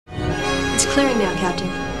Clearing now, Captain.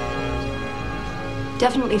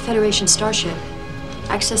 Definitely Federation starship.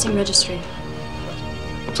 Accessing registry.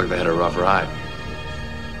 Looks like they had a rough ride.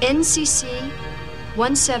 NCC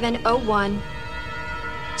 1701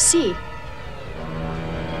 C.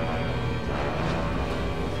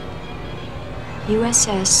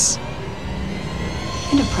 USS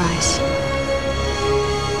Enterprise.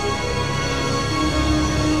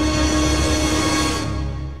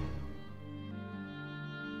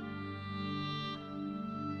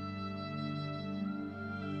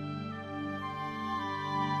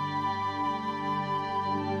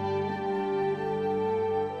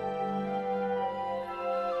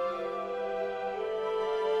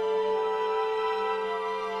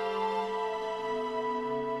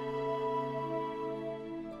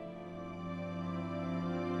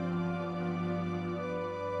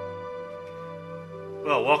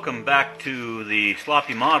 Well, welcome back to the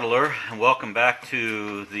Sloppy Modeler, and welcome back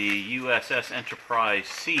to the USS Enterprise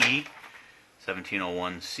C,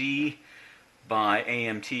 1701C, by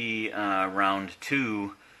AMT Round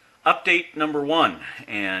 2, update number 1.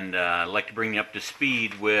 And I'd like to bring you up to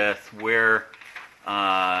speed with where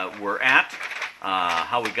we're at,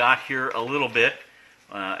 how we got here a little bit,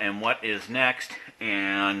 and what is next,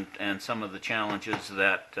 and some of the challenges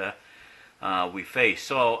that we face.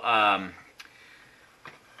 So,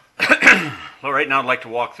 well, right now I'd like to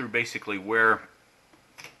walk through basically where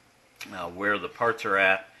the parts are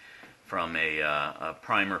at from a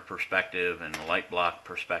primer perspective and a light block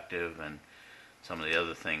perspective, and some of the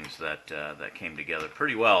other things that that came together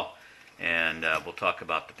pretty well. And we'll talk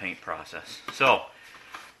about the paint process. So,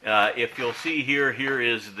 if you'll see here, here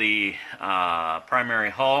is the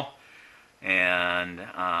primary hull, and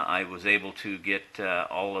I was able to get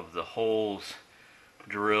all of the holes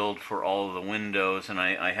drilled for all of the windows, and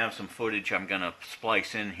I have some footage I'm going to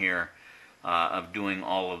splice in here of doing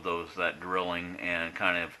all of that drilling, and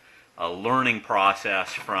kind of a learning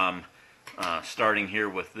process from starting here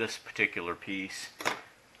with this particular piece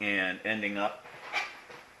and ending up,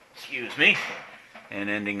 excuse me, and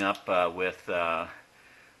ending up with the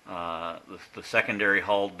secondary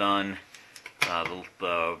hull done,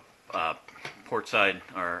 the port side,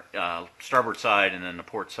 or starboard side, and then the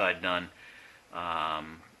port side done.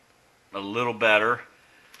 A little better.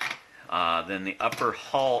 Then the upper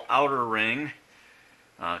hull outer ring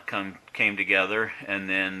came together, and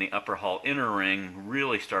then the upper hull inner ring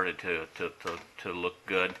really started to look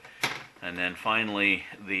good. And then finally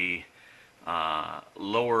the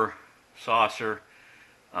lower saucer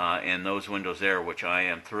and those windows there, which I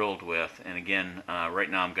am thrilled with. And again, right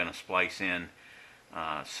now I'm going to splice in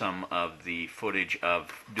some of the footage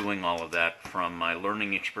of doing all of that from my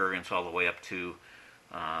learning experience all the way up to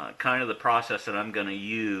kind of the process that I'm going to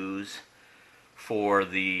use for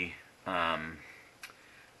the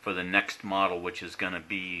next model, which is going to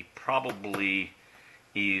be probably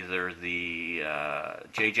either the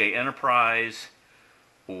JJ Enterprise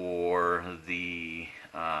or the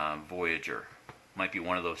Voyager. Might be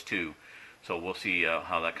one of those two. So we'll see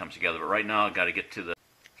how that comes together. But right now I've got to get to the...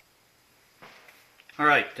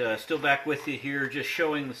 Alright, still back with you here, just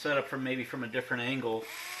showing the setup from maybe from a different angle,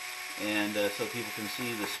 and so people can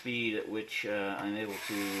see the speed at which I'm able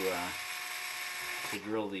to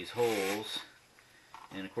drill these holes.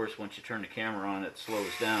 And of course, once you turn the camera on, it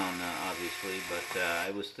slows down, obviously, but I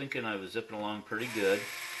was thinking I was zipping along pretty good.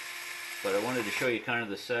 But I wanted to show you kind of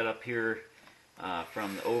the setup here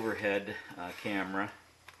from the overhead camera,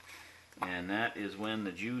 and that is when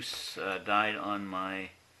the juice died on my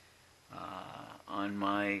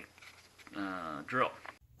drill.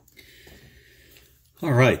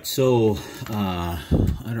 Alright, so I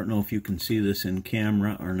don't know if you can see this in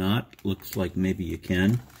camera or not. Looks like maybe you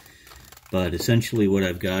can. But essentially what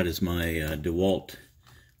I've got is my DeWalt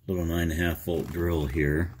little 9.5 volt drill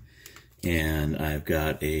here. And I've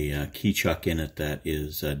got a key chuck in it that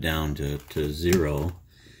is down to 0.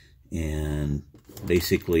 And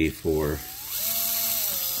basically for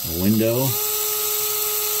a window,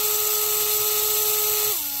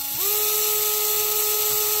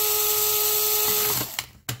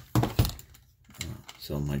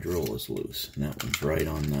 so my drill is loose, and that one's right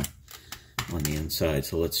on the inside.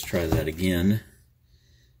 So let's try that again.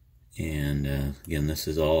 And again, this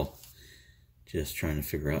is all just trying to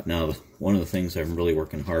figure out. Now, one of the things I'm really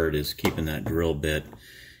working hard is keeping that drill bit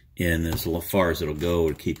in as far as it'll go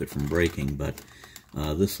to keep it from breaking. But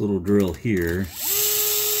this little drill here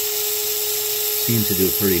seems to do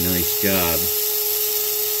a pretty nice job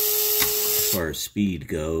as far as speed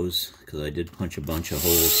goes, because I did punch a bunch of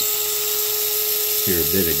holes here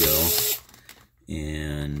a bit ago,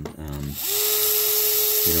 and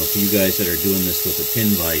You know, for you guys that are doing this with a pin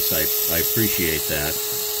vise, I appreciate that.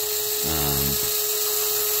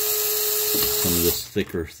 Some of this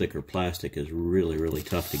thicker plastic is really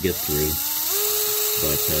tough to get through.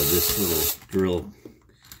 But this little drill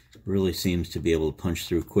really seems to be able to punch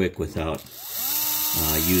through quick without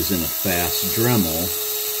using a fast Dremel.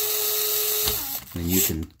 And you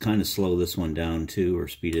can kind of slow this one down too, or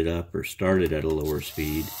speed it up, or start it at a lower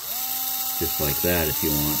speed, just like that if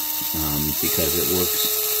you want, because it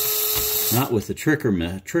works not with the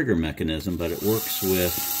trigger mechanism, but it works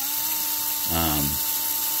with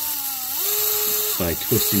by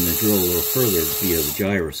twisting the drill a little further via the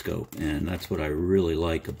gyroscope, and that's what I really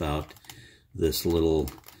like about this little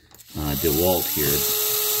DeWalt here.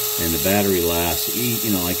 And the battery lasts,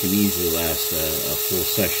 you know, I can easily last a full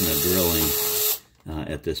session of drilling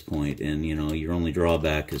at this point. And you know, your only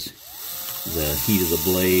drawback is the heat of the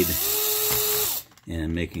blade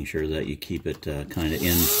and making sure that you keep it kind of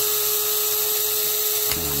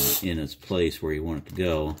in its place where you want it to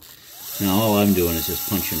go. Now all I'm doing is just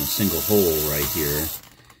punching a single hole right here,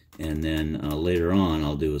 and then later on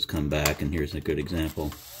I'll do is come back, and here's a good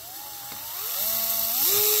example.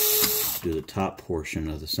 Do the top portion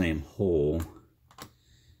of the same hole,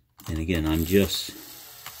 and again I'm just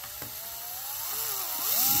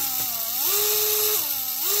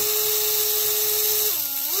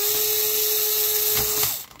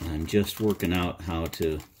working out how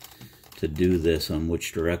to do this, on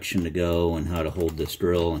which direction to go and how to hold this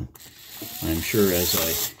drill, and I'm sure as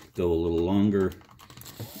I go a little longer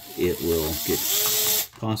it will get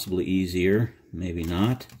possibly easier, maybe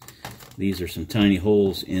not. These are some tiny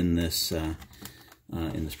holes in this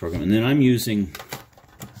program, and then I'm using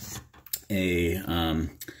a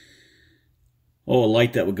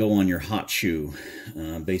light that would go on your hot shoe.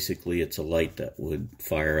 Basically, it's a light that would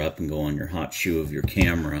fire up and go on your hot shoe of your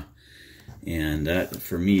camera, and that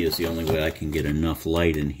for me is the only way I can get enough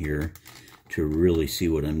light in here to really see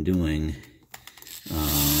what I'm doing,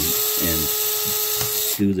 and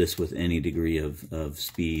do this with any degree of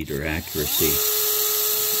speed or accuracy.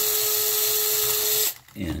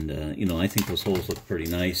 And you know, I think those holes look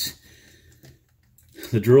pretty nice.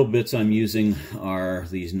 The drill bits I'm using are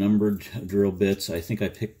these numbered drill bits. I think I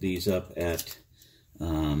picked these up at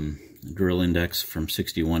Drill Index from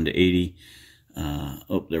 61 to 80.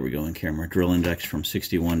 Oh, there we go in camera. Drill Index from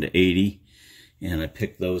 61 to 80. And I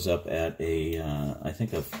picked those up at a, I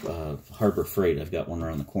think of Harbor Freight. I've got one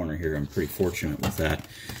around the corner here. I'm pretty fortunate with that.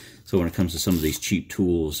 So when it comes to some of these cheap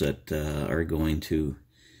tools that are going to,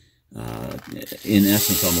 in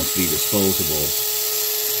essence, almost be disposable,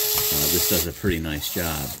 this does a pretty nice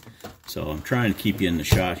job. So I'm trying to keep you in the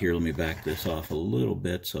shot here. Let me back this off a little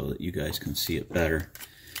bit so that you guys can see it better.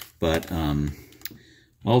 But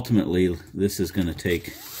ultimately, this is going to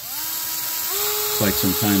take quite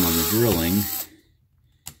some time on the drilling.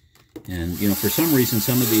 And, you know, for some reason,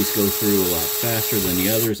 some of these go through a lot faster than the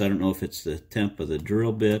others. I don't know if it's the temp of the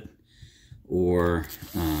drill bit or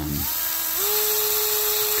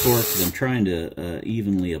torque. I'm trying to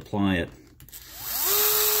evenly apply it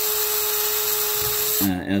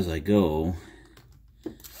as I go.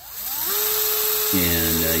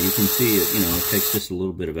 And you can see it, you know, it takes just a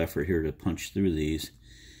little bit of effort here to punch through these.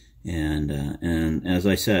 And as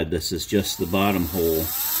I said, this is just the bottom hole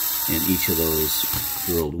in each of those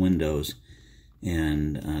drilled windows.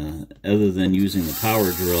 And other than using the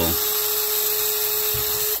power drill,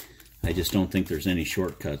 I just don't think there's any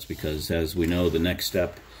shortcuts, because as we know, the next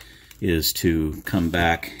step is to come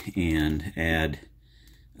back and add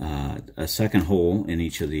a second hole in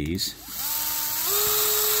each of these.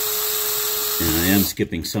 And I am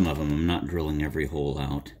skipping some of them. I'm not drilling every hole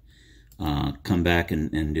out. Come back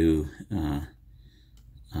and do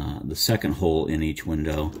the second hole in each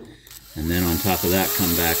window, and then on top of that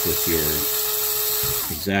come back with your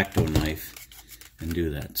X-Acto knife and do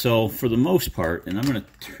that. So for the most part, and I'm going to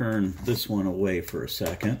turn this one away for a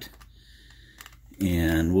second,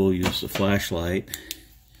 and we'll use the flashlight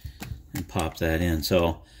and pop that in.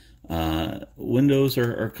 So windows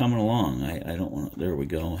are coming along. I don't want to, there we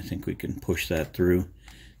go. I think we can push that through,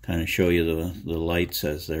 kind of show you the lights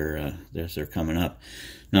as they're coming up.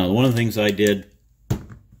 Now, one of the things I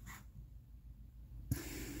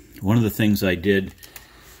did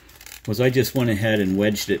was I just went ahead and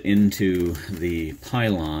wedged it into the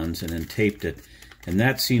pylons and then taped it, and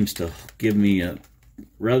that seems to give me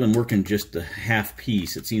rather than working just the half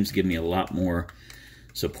piece, it seems to give me a lot more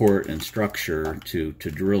support and structure to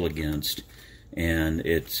drill against, and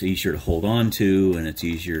it's easier to hold on to, and it's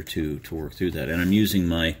easier to work through that. And I'm using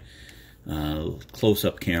my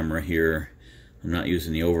close-up camera here. I'm not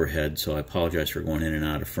using the overhead, so I apologize for going in and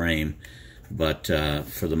out of frame. but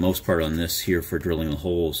for the most part on this here for drilling the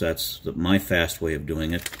holes, that's my fast way of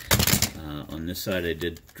doing it. On this side I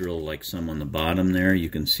did drill like some on the bottom there, you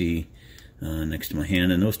can see next to my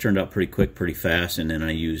hand, and those turned out pretty quick, pretty fast, and then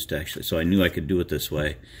I used actually, so I knew I could do it this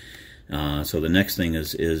way. So the next thing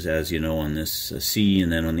is as you know, on this C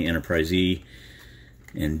and then on the Enterprise E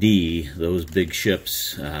and D, those big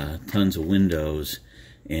ships, tons of windows,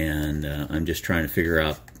 and I'm just trying to figure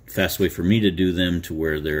out the fast way for me to do them to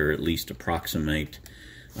where they're at least approximate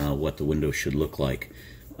what the windows should look like.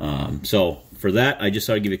 So for that, I just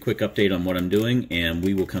thought I'd give you a quick update on what I'm doing, and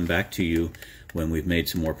we will come back to you when we've made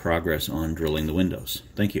some more progress on drilling the windows.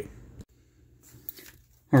 Thank you.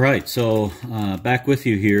 All right, so back with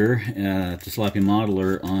you here at the Sloppy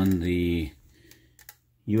Modeler on the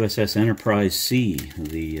USS Enterprise C,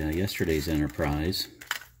 the yesterday's Enterprise.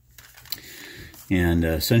 And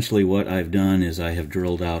essentially what I've done is I have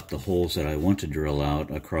drilled out the holes that I want to drill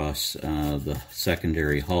out across the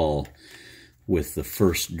secondary hull with the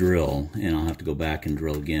first drill, and I'll have to go back and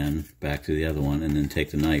drill again, back to the other one, and then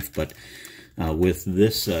take the knife. But with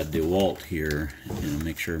this DeWalt here, and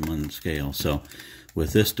make sure I'm on the scale, so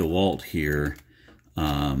with this DeWalt here,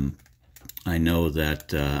 I know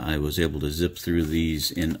that I was able to zip through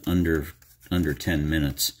these in under 10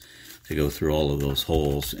 minutes to go through all of those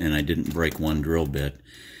holes, and I didn't break one drill bit.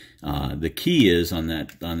 The key is on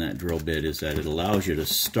that drill bit is that it allows you to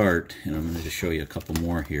start, and I'm going to just show you a couple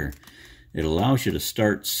more here. It allows you to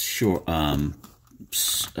start short,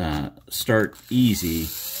 start easy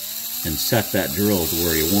and set that drill to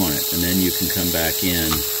where you want it, and then you can come back in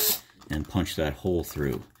and punch that hole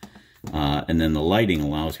through. And then the lighting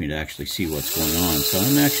allows me to actually see what's going on. So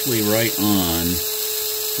I'm actually right on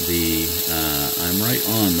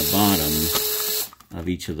the bottom of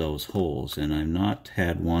each of those holes, and I've not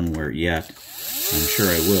had one where yet, I'm sure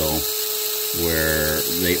I will, where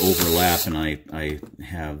they overlap and I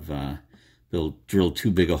have they'll drill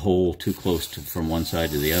too big a hole too close to from one side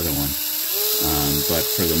to the other one. But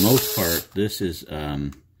for the most part, this is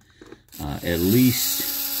at least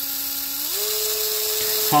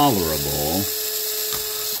tolerable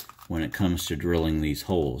when it comes to drilling these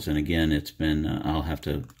holes. And again, it's been, I'll have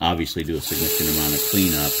to obviously do a significant amount of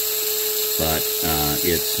cleanup, but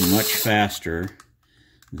it's much faster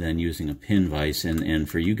than using a pin vise. And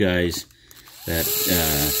for you guys that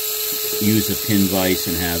use a pin vise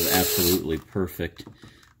and have absolutely perfect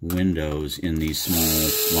windows in these small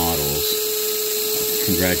models,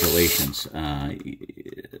 congratulations.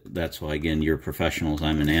 That's why, again, you're professionals,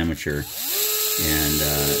 I'm an amateur. And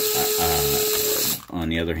on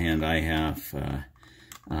the other hand, I have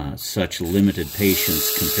such limited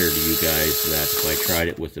patience compared to you guys that if I tried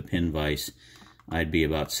it with the pin vise, I'd be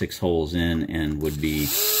about 6 holes in and would be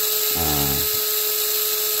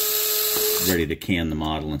ready to can the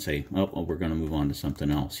model and say, oh, we're going to move on to something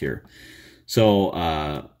else here. So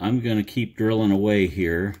I'm going to keep drilling away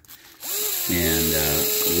here, and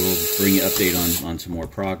we'll bring you an update on some more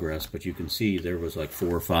progress. But you can see there was like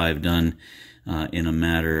 4 or 5 done in a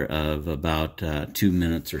matter of about 2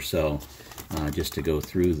 minutes or so, just to go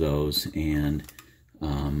through those. And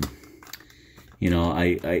you know,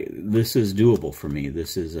 this is doable for me.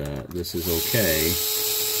 This is okay.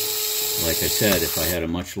 Like I said, if I had a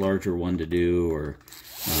much larger one to do, or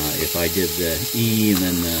if I did the E and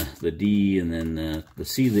then the D and then the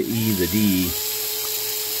C, the E, the D,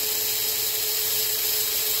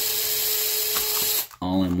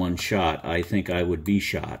 all in one shot, I think I would be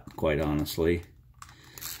shot, quite honestly.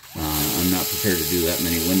 I'm not prepared to do that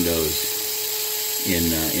many windows in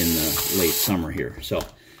the late summer here. So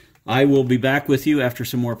I will be back with you after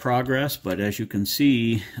some more progress, but as you can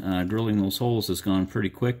see, drilling those holes has gone pretty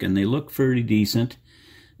quick, and they look pretty decent.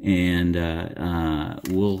 And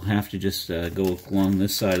we'll have to just go along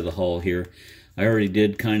this side of the hull here. I already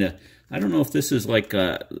did kind of, I don't know if this is like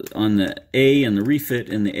on the A and the refit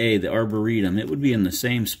in the A, the Arboretum, it would be in the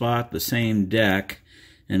same spot, the same deck,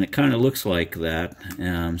 and it kind of looks like that.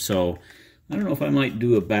 So I don't know if I might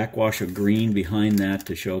do a backwash of green behind that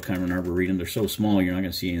to show kind of an Arboretum. They're so small, you're not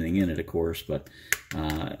going to see anything in it, of course. But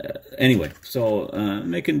anyway, so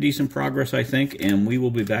making decent progress, I think, and we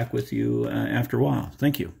will be back with you after a while.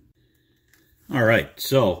 Thank you. All right,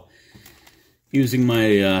 so using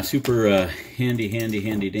my super handy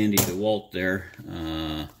dandy DeWalt there,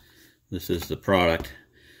 this is the product.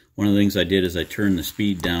 One of the things I did is I turned the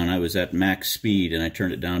speed down. I was at max speed, and I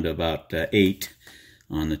turned it down to about 8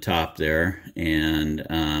 on the top there, and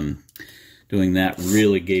doing that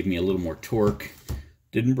really gave me a little more torque.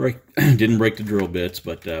 Didn't break the drill bits,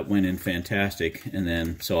 but went in fantastic. And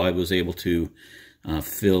then so I was able to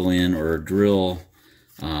fill in or drill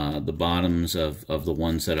the bottoms of the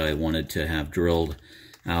ones that I wanted to have drilled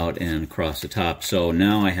out and across the top. So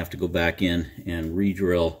now I have to go back in and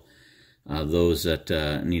re-drill those that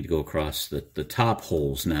need to go across the top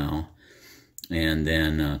holes now. And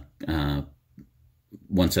then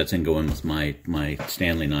once that's in, go in with my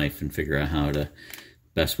Stanley knife and figure out how to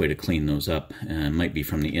best way to clean those up. And it might be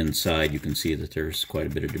from the inside. You can see that there's quite a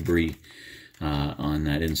bit of debris on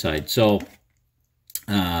that inside. So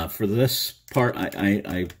for this part,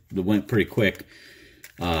 I went pretty quick.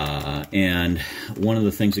 And one of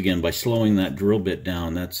the things, again, by slowing that drill bit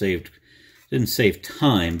down, that didn't save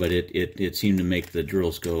time, but it seemed to make the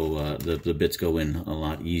drills go, the bits go in a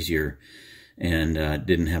lot easier, and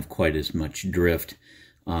didn't have quite as much drift.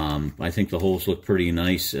 I think the holes look pretty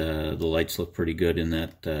nice. The lights look pretty good in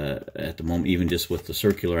that at the moment, even just with the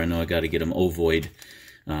circular. I know I got to get them ovoid,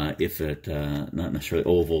 if it, not necessarily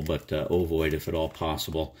oval, but ovoid if at all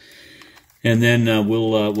possible. And then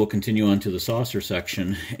we'll continue on to the saucer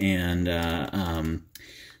section. And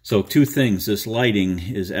so two things. This lighting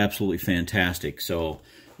is absolutely fantastic. So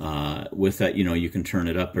with that, you can turn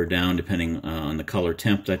it up or down depending on the color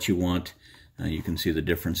temp that you want. You can see the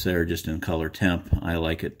difference there just in color temp. I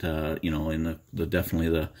like it, in the definitely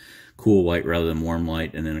the cool white rather than warm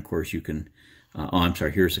light. And then of course you can, oh, I'm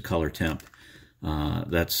sorry, here's the color temp.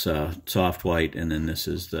 That's soft white, and then this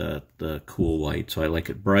is the cool white. So I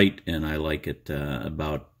like it bright, and I like it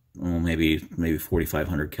about maybe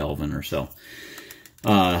 4,500 Kelvin or so.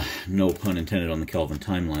 No pun intended on the Kelvin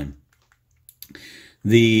timeline.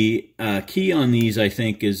 The key on these, I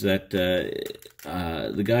think, is that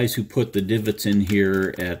the guys who put the divots in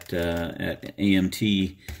here at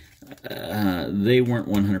AMT, they weren't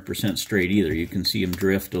 100% straight either. You can see them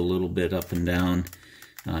drift a little bit up and down.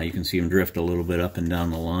 You can see them drift a little bit up and down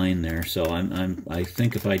the line there. So I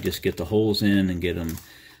think if I just get the holes in and get them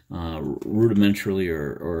rudimentarily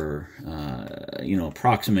or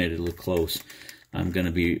approximatedly close, I'm going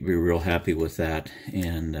to be real happy with that.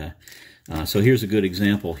 And so here's a good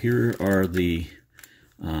example. Here are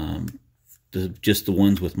just the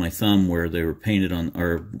ones with my thumb where they were painted on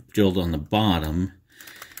or drilled on the bottom,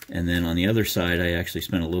 and then on the other side I actually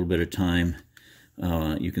spent a little bit of time.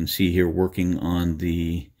 You can see here working on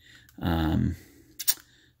the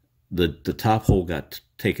top hole got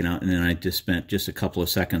taken out, and then I just spent just a couple of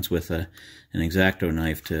seconds with an X-Acto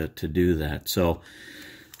knife to do that. So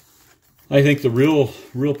I think the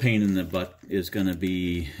real pain in the butt is going to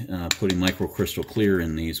be putting microcrystal clear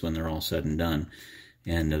in these when they're all said and done.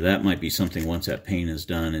 And that might be something once that paint is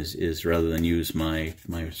done, is rather than use my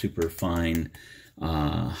super fine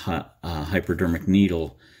hypodermic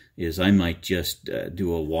needle, is I might just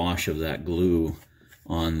do a wash of that glue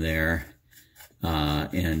on there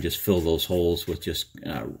and just fill those holes with just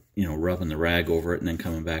rubbing the rag over it and then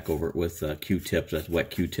coming back over it with Q-tip, that wet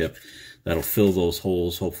Q-tip. That'll fill those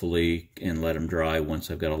holes hopefully and let them dry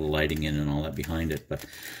once I've got all the lighting in and all that behind it. But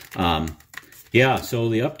yeah, so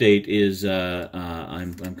the update is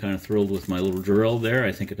I'm kind of thrilled with my little drill there.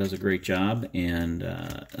 I think it does a great job, and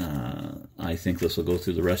I think this will go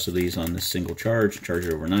through the rest of these on this single charge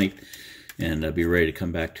it overnight, and be ready to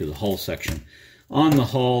come back to the hull section. On the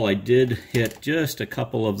hull, I did hit just a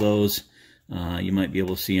couple of those. You might be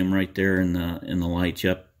able to see them right there in the lights.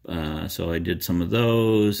 Yep. So I did some of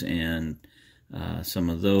those and some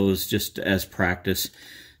of those just as practice.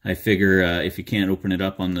 I figure if you can't open it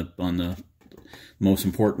up on the most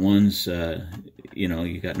important ones,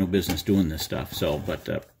 you got no business doing this stuff. So,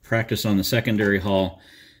 but practice on the secondary hull,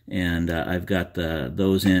 and I've got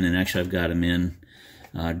those in, and actually I've got them in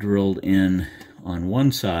drilled in on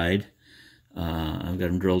one side. I've got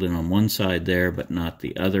them drilled in on one side there, but not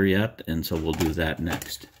the other yet, and so we'll do that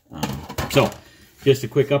next. So, just a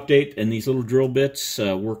quick update, and these little drill bits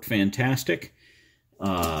worked fantastic.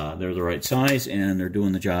 They're the right size, and they're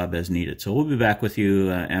doing the job as needed. So we'll be back with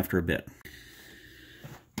you after a bit.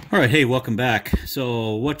 All right, hey, welcome back.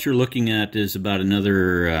 So what you're looking at is about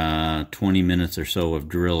another 20 minutes or so of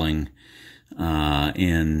drilling.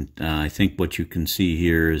 And I think what you can see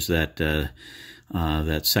here is that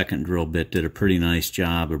that second drill bit did a pretty nice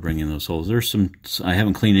job of bringing those holes. There's some, I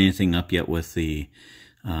haven't cleaned anything up yet with the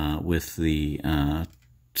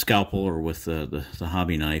scalpel or with the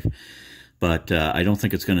hobby knife, but I don't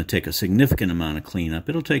think it's going to take a significant amount of cleanup.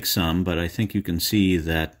 It'll take some, but I think you can see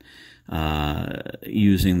that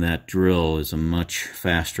using that drill is a much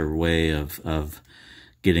faster way of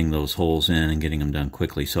getting those holes in and getting them done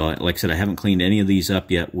quickly. So, like I said, I haven't cleaned any of these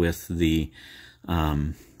up yet with the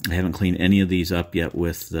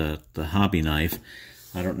the hobby knife.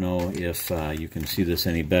 I don't know if you can see this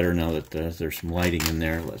any better now that there's some lighting in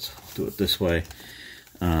there. Let's do it this way.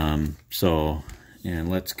 So and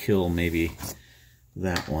let's kill maybe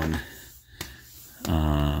that one,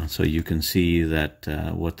 so you can see that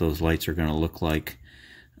what those lights are going to look like,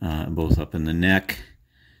 both up in the neck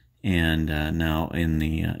and now in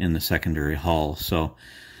the secondary hull. So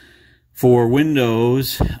for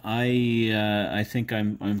windows, I think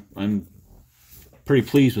I'm pretty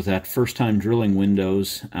pleased with that. First time drilling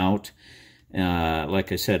windows out.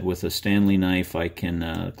 Like I said, with a Stanley knife, I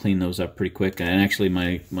can clean those up pretty quick. And actually,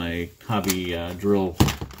 my hobby drill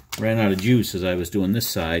ran out of juice as I was doing this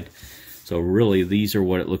side. So really, these are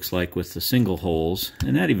what it looks like with the single holes,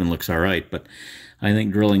 and that even looks all right. But I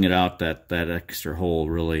think drilling it out, that extra hole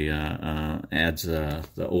really adds the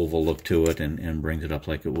oval look to it and brings it up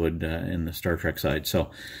like it would in the Star Trek side.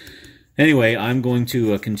 So anyway, I'm going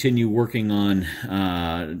to continue working on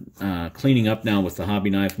cleaning up now with the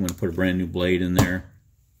hobby knife. I'm going to put a brand new blade in there.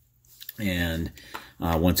 And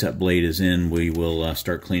once that blade is in, we will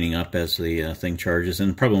start cleaning up as the thing charges.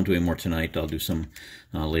 And probably won't do any more tonight. I'll do some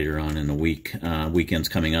later on in the week. Weekend's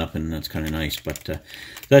coming up, and that's kind of nice. But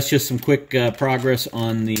that's just some quick progress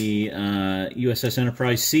on the USS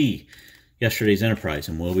Enterprise C, yesterday's Enterprise.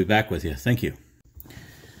 And we'll be back with you. Thank you.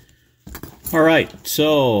 All right,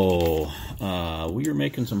 so we are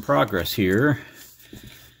making some progress here,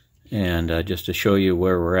 and just to show you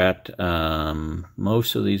where we're at,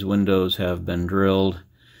 most of these windows have been drilled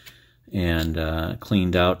and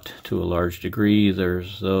cleaned out to a large degree.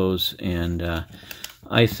 There's those, and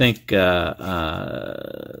I think the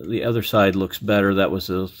other side looks better. That was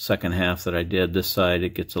the second half that I did. This side,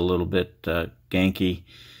 it gets a little bit ganky.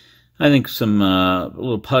 I think some a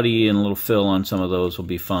little putty and a little fill on some of those will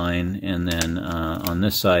be fine. And then on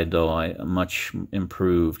this side, though, I much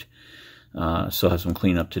improved. Still have some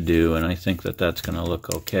cleanup to do, and I think that that's going to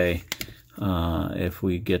look okay. If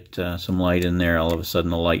we get some light in there, all of a sudden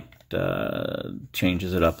the light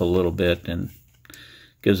changes it up a little bit and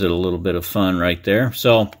gives it a little bit of fun right there.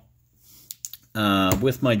 So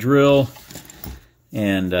with my drill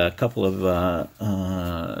and a couple of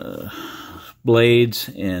blades,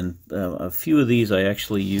 and a few of these I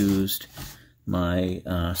actually used my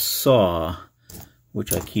saw,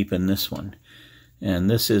 which I keep in this one, and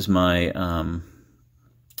this is my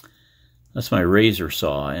that's my razor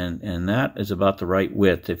saw, and that is about the right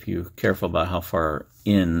width if you're careful about how far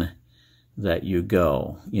in that you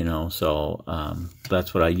go, you know. So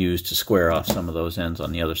that's what I use to square off some of those ends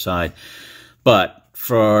on the other side. But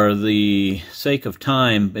for the sake of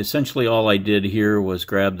time, essentially all I did here was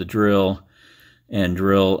grab the drill and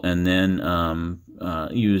then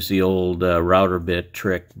use the old router bit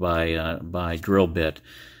trick by drill bit.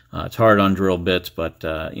 It's hard on drill bits, but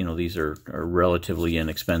you know, these are relatively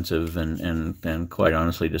inexpensive and quite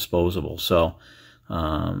honestly disposable. So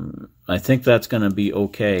I think that's going to be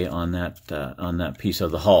okay on that piece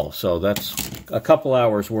of the hull. So that's a couple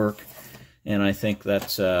hours work, and I think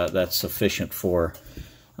that's sufficient for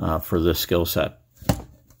this skill set.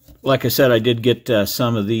 Like I said, I did get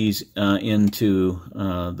some of these into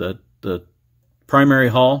the primary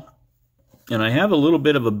hull, and I have a little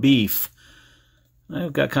bit of a beef.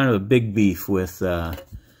 I've got kind of a big beef with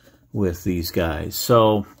these guys.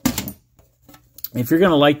 So if you're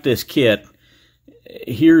going to like this kit,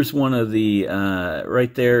 here's one of the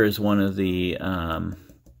right there is one of the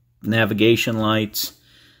navigation lights.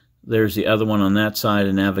 There's the other one on that side,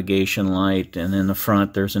 a navigation light, and in the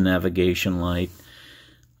front there's a navigation light.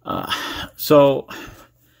 So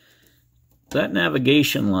that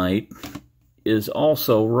navigation light is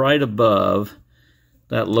also right above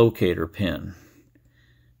that locator pin.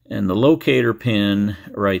 And the locator pin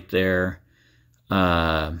right there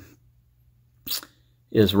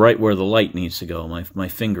is right where the light needs to go. My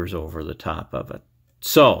finger's over the top of it.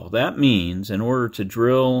 So that means in order to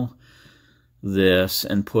drill this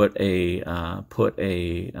and put a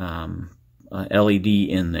LED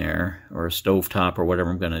in there, or a stovetop, or whatever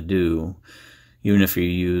I'm going to do, even if you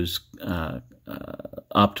use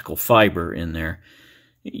optical fiber in there,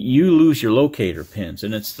 you lose your locator pins.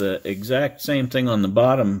 And it's the exact same thing on the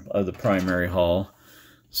bottom of the primary hull.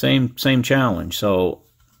 Same challenge. So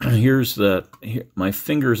here's my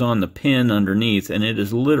finger's on the pin underneath, and it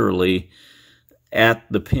is literally at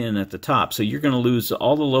the pin at the top. So you're going to lose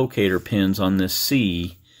all the locator pins on this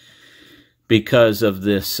C because of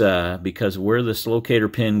this, because where this locator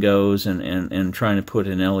pin goes, and trying to put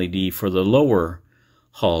an LED for the lower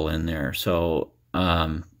hull in there. So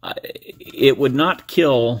it would not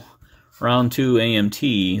kill Round 2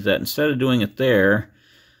 AMT that instead of doing it there,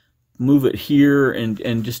 move it here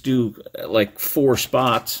and just do like 4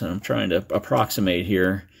 spots. I'm trying to approximate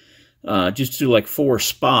here. Just do like 4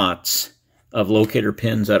 spots of locator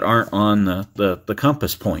pins that aren't on the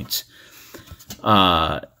compass points.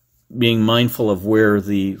 being mindful of where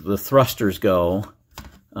the thrusters go,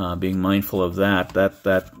 being mindful of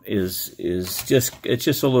that is just, it's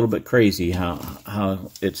just a little bit crazy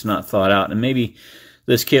how it's not thought out. And maybe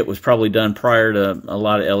this kit was probably done prior to a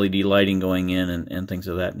lot of LED lighting going in and things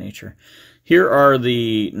of that nature. Here are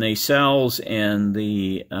the nacelles and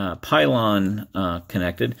the pylon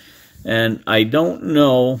connected, and I don't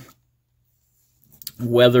know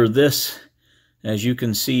whether this, as you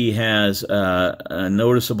can see, has a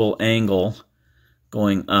noticeable angle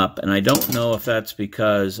going up, and I don't know if that's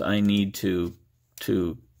because I need to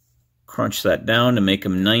crunch that down to make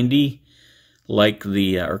them 90, like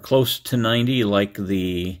the or close to 90, like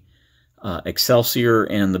the Excelsior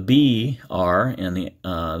and the B are, and the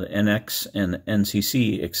NX and the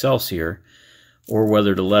NCC Excelsior, or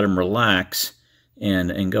whether to let them relax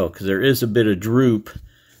and go, because there is a bit of droop.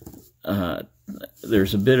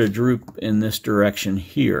 There's a bit of droop in this direction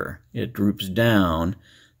here. It droops down.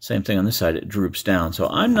 Same thing on this side, it droops down. So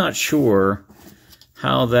I'm not sure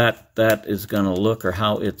how that is going to look, or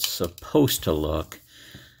how it's supposed to look.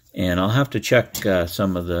 And I'll have to check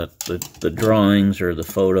some of the drawings or the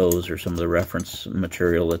photos or some of the reference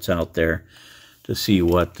material that's out there to see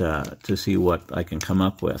what I can come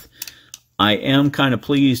up with. I am kind of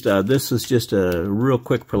pleased. This is just a real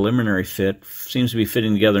quick preliminary fit. Seems to be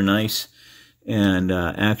fitting together nice. And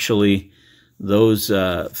actually, those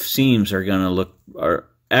seams are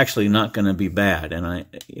actually not going to be bad. And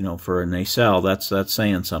for a nacelle, that's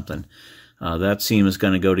saying something. That seam is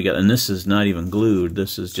going to go together, and this is not even glued.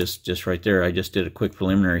 This is just right there. I just did a quick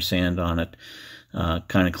preliminary sand on it,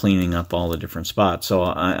 kind of cleaning up all the different spots. So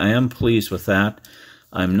I am pleased with that.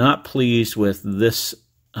 I'm not pleased with this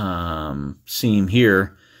seam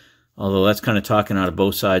here, although that's kind of talking out of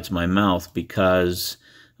both sides of my mouth, because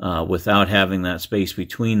without having that space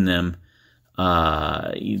between them,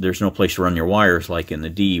 there's no place to run your wires like in the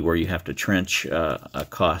D, where you have to trench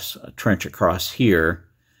across here,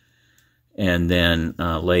 and then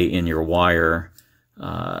lay in your wire,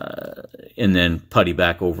 and then putty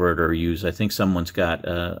back over it, or use, I think someone's got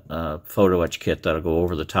a photo etch kit that'll go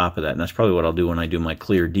over the top of that, and that's probably what I'll do when I do my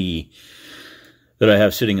clear D that I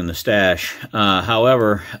have sitting in the stash.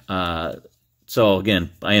 However, so again,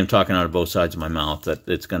 I am talking out of both sides of my mouth that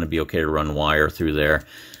it's going to be okay to run wire through there,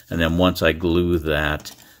 and then once I glue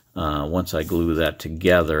that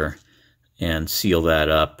together and seal that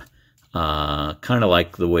up, kind of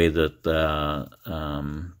like the way that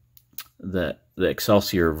the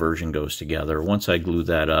Excelsior version goes together. Once I glue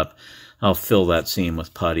that up, I'll fill that seam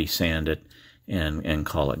with putty, sand it, and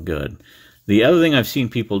call it good. The other thing I've seen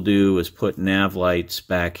people do is put nav lights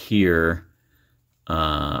back here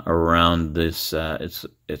around this. It's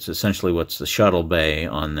essentially what's the shuttle bay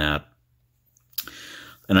on that.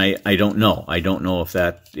 And I don't know. I don't know if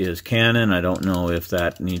that is canon. I don't know if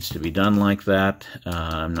that needs to be done like that.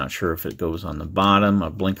 I'm not sure if it goes on the bottom, a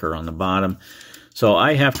blinker on the bottom. So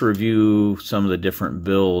I have to review some of the different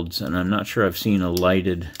builds, and I'm not sure I've seen a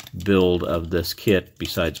lighted build of this kit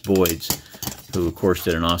besides Boyd's, who of course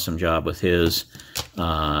did an awesome job with his,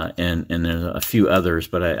 and there's a few others,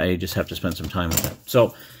 but I just have to spend some time with that.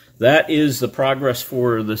 So that is the progress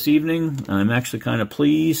for this evening. I'm actually kind of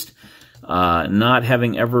pleased. Not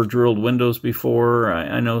having ever drilled windows before,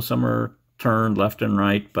 I know some are turned left and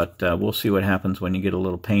right, but we'll see what happens when you get a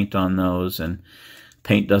little paint on those, and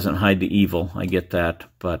paint doesn't hide the evil, I get that,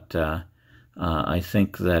 but I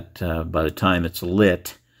think that by the time it's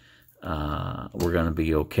lit, we're going to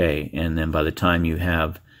be okay. And then by the time you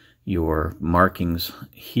have your markings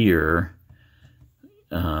here,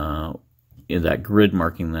 in that grid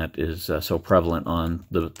marking that is so prevalent on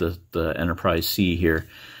the Enterprise C here,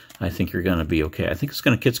 I think you're going to be okay. I think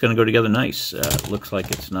kit's going to go together nice. Looks like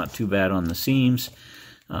it's not too bad on the seams.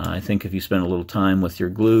 I think if you spend a little time with your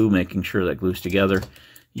glue, making sure that glue's together,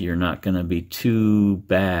 you're not going to be too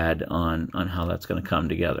bad on how that's going to come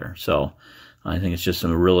together. So I think it's just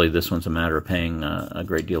this one's a matter of paying a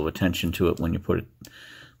great deal of attention to it when you put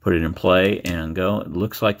it in play and go. It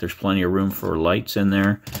looks like there's plenty of room for lights in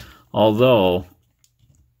there, although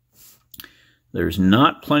there's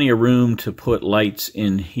not plenty of room to put lights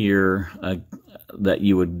in here that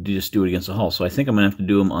you would just do it against the hull. So I think I'm going to have to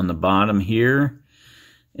do them on the bottom here,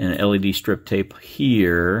 and LED strip tape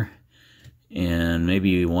here, and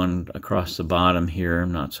maybe one across the bottom here,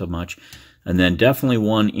 not so much. And then definitely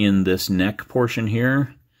one in this neck portion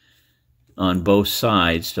here on both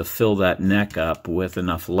sides to fill that neck up with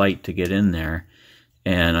enough light to get in there.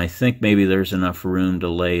 And I think maybe there's enough room to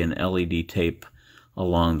lay an LED tape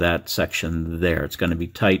along that section there. It's going to be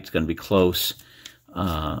tight, it's going to be close.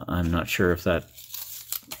 I'm not sure if that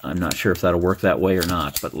I'm not sure if that'll work that way or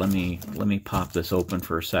not, but let me pop this open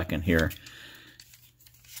for a second here.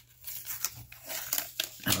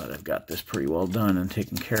 Now that I've got this pretty well done and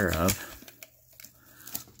taken care of.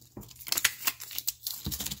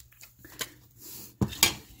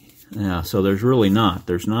 Yeah, so there's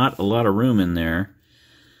not a lot of room in there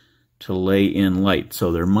to lay in light.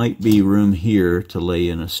 So there might be room here to lay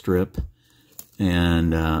in a strip,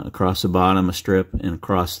 and across the bottom a strip, and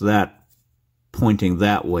across that, pointing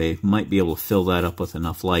that way, might be able to fill that up with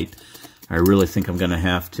enough light. I really think I'm going to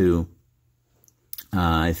have to,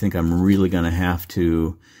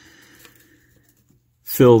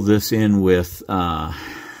 fill this in with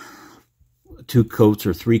 2 coats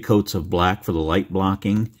or 3 coats of black for the light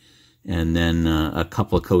blocking, and then a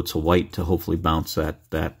couple of coats of white to hopefully bounce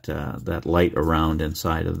that light around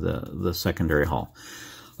inside of the secondary hull.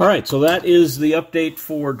 All right, so that is the update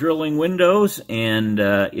for drilling windows, and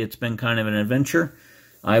it's been kind of an adventure.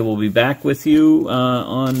 I will be back with you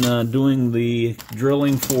on doing the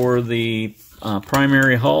drilling for the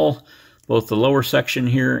primary hull, both the lower section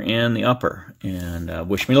here and the upper, and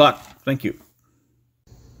wish me luck. Thank you.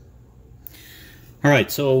 All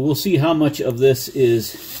right, so we'll see how much of this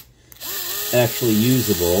is actually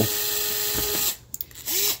usable,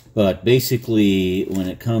 but basically when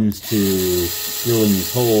it comes to drilling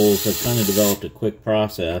these holes, I've kind of developed a quick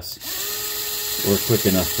process, or quick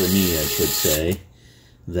enough for me I should say,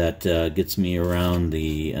 that gets me around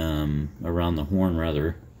the horn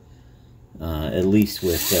rather, at least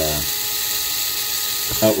without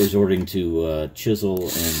resorting to chisel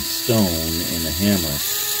and stone and a hammer.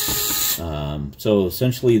 So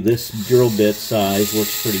essentially this drill bit size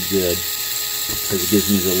works pretty good, because it gives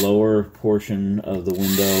me the lower portion of the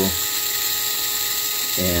window,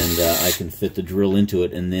 and I can fit the drill into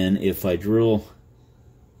it. And then if I drill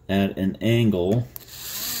at an angle,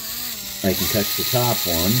 I can catch the top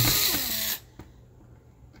one,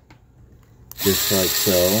 just like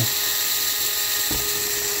so.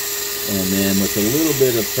 And then with a little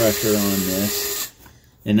bit of pressure on this,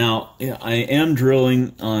 and now I am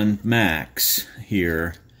drilling on max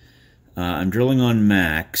here. I'm drilling on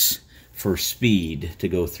max for speed to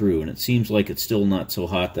go through, and it seems like it's still not so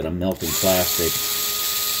hot that I'm melting plastic.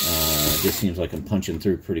 It just seems like I'm punching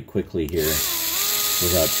through pretty quickly here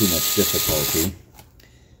without too much difficulty.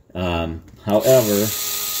 However,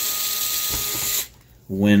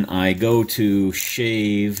 when I go to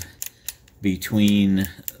shave between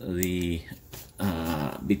the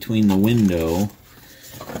window,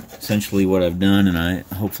 essentially what I've done, and I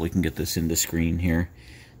hopefully can get this into screen here,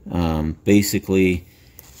 basically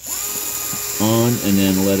on and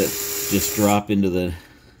then let it just drop into the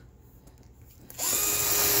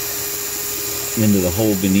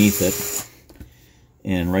hole beneath it,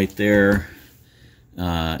 and right there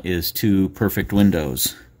is 2 perfect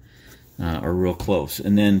windows, or real close.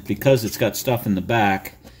 And then because it's got stuff in the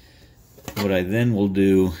back, what I then will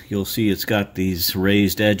do, you'll see it's got these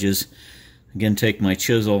raised edges. Again, take my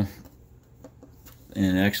chisel,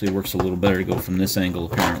 and it actually works a little better to go from this angle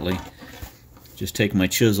apparently. Just take my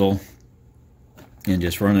chisel and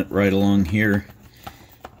just run it right along here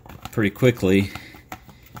pretty quickly.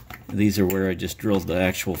 These are where I just drilled the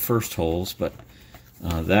actual first holes, but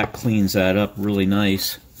that cleans that up really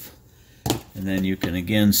nice. And then you can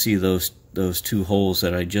again see those 2 holes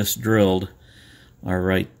that I just drilled are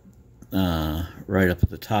right up at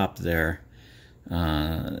the top there.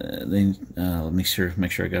 Let me make sure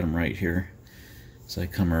I got them right here. So I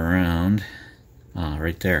come around,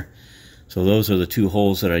 right there. So those are the 2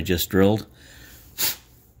 holes that I just drilled.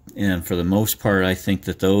 And for the most part, I think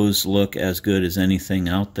that those look as good as anything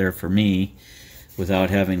out there for me, without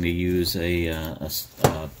having to use a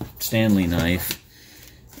Stanley knife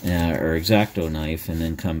or X-Acto knife and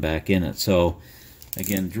then come back in it. So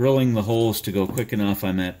again, drilling the holes to go quick enough,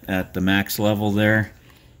 I'm at the max level there,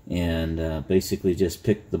 and basically just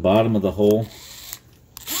pick the bottom of the hole,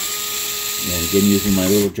 and again using my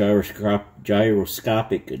little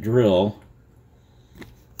gyroscopic drill,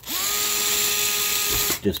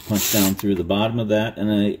 just punch down through the bottom of that,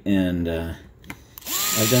 and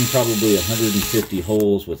I've done probably 150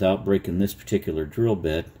 holes without breaking this particular drill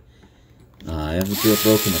bit. I haven't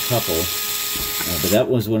broken a couple, but that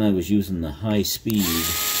was when I was using the high speed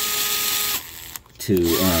to,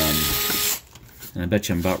 and I bet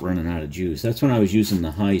you I'm about running out of juice. That's when I was using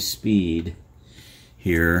the high speed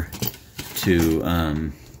here to,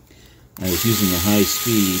 I was using the high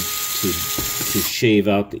speed to shave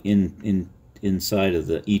out the inside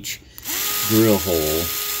of each drill hole,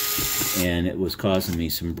 and it was causing me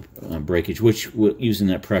some breakage, which using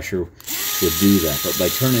that pressure would do that. But by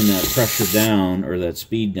turning that pressure down, or that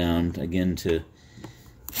speed down, again to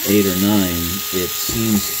 8 or 9, it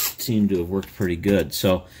seemed to have worked pretty good.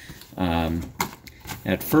 So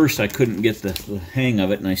at first I couldn't get the hang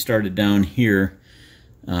of it, and I started down here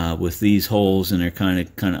with these holes, and they're kind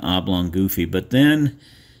of oblong, goofy. But then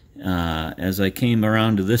as I came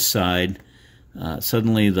around to this side,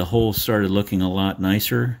 suddenly the holes started looking a lot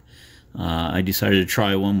nicer. I decided to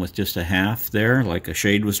try one with just a half there, like a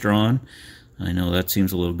shade was drawn. I know that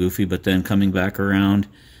seems a little goofy, but then coming back around,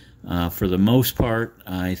 for the most part,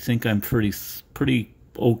 I think I'm pretty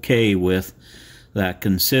okay with that,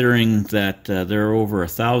 considering that there are over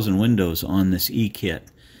 1,000 windows on this E-kit.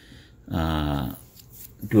 I'm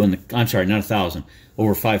sorry, not 1,000,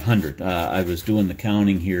 over 500. I was doing the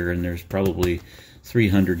counting here, and there's probably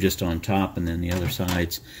 300 just on top, and then the other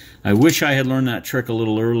sides. I wish I had learned that trick a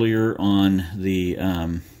little earlier on the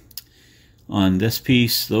on this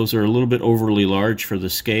piece. Those are a little bit overly large for the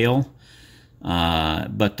scale,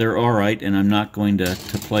 but they're all right, and I'm not going to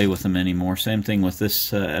play with them anymore. Same thing with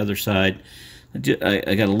this other side.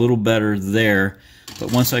 I got a little better there,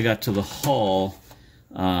 but once I got to the hull,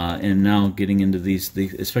 and now getting into these,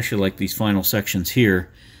 especially like these final sections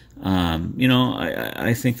here, you know,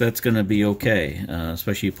 I think that's going to be okay.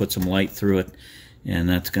 Especially you put some light through it, and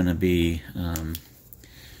that's going to be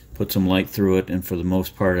put some light through it, and for the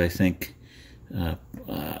most part, I think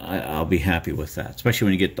I'll be happy with that. Especially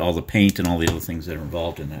when you get all the paint and all the other things that are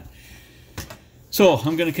involved in that. So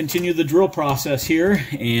I'm going to continue the drill process here,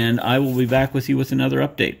 and I will be back with you with another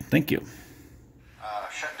update. Thank you.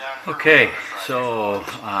 Okay, so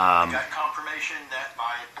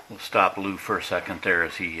we'll stop Lou for a second there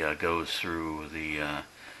as he goes through the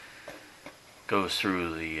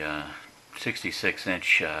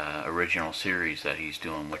 66-inch original series that he's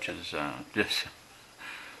doing, which is just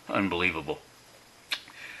unbelievable.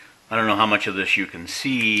 I don't know how much of this you can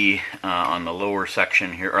see on the lower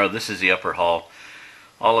section here. Oh, this is the upper hull.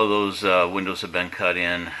 All of those windows have been cut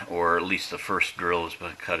in, or at least the first drill has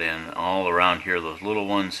been cut in. All around here, those little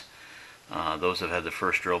ones, those have had the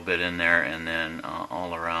first drill bit in there, and then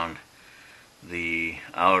all around the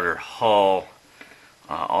outer hull,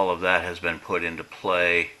 all of that has been put into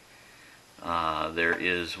play. There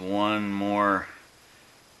is one more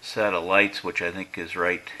set of lights, which I think is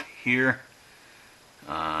right here.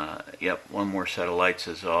 Yep, one more set of lights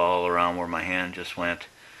is all around where my hand just went.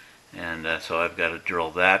 And so I've got to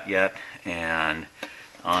drill that yet. And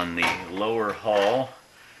on the lower hull,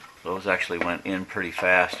 those actually went in pretty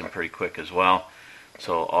fast and pretty quick as well.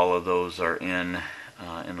 So all of those are in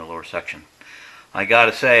the lower section. I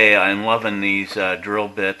gotta say, I'm loving these drill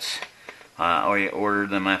bits. I ordered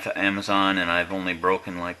them off Amazon, and I've only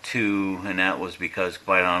broken like 2, and that was because,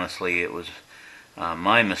 quite honestly, it was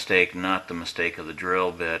my mistake, not the mistake of the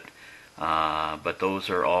drill bit. But those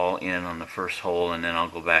are all in on the first hole, and then I'll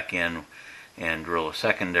go back in and drill a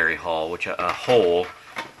secondary hole, which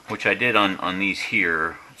I did on these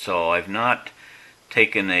here. So I've not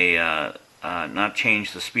taken not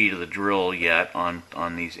changed the speed of the drill yet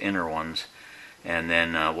on these inner ones, and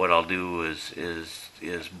then what I'll do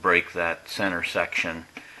is break that center section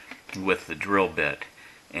with the drill bit.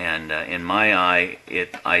 And in my eye,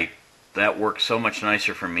 that works so much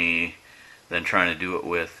nicer for me than trying to do it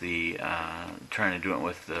with the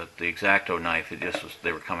the X-Acto knife.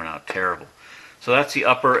 They were coming out terrible. So that's the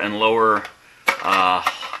upper and lower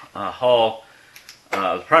hull.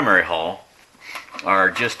 The primary hull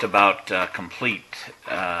are just about complete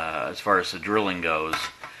as far as the drilling goes.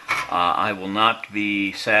 I will not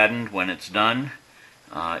be saddened when it's done.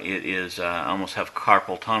 It is I almost have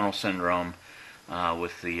carpal tunnel syndrome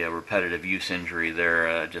with the repetitive use injury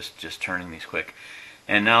there, just turning these quick.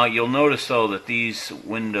 And now you'll notice, though, that these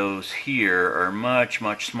windows here are much,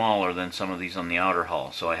 much smaller than some of these on the outer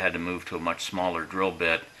hull. So I had to move to a much smaller drill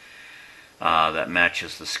bit that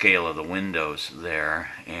matches the scale of the windows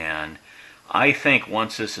there. And I think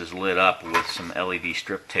once this is lit up with some LED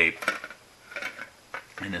strip tape,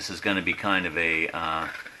 and this is going to be kind of a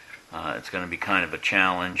it's going to be kind of a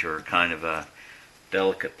challenge, or kind of a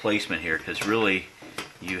delicate placement here, because really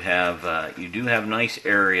you do have nice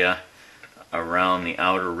area around the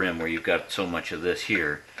outer rim where you've got so much of this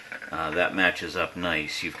here. That matches up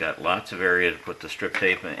nice. You've got lots of area to put the strip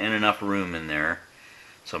tape in, and enough room in there,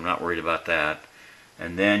 so I'm not worried about that.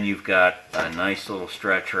 And then you've got a nice little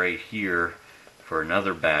stretch right here for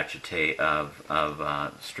another batch of tape,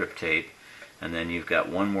 strip tape, and then you've got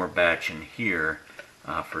one more batch in here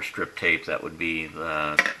for strip tape. That would be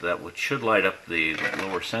should light up the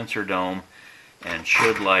lower sensor dome, and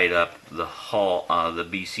should light up the hull, the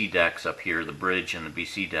BC decks up here, the bridge and the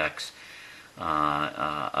BC decks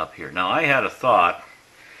up here. Now, I had a thought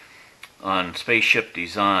on spaceship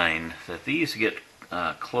design that these get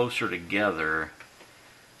closer together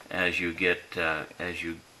as you get as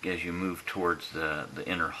you move towards the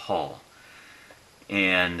inner hull.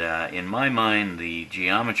 And in my mind, the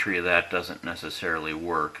geometry of that doesn't necessarily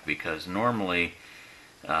work, because normally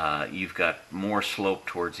you've got more slope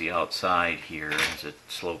towards the outside here as it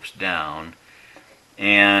slopes down,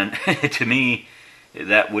 and to me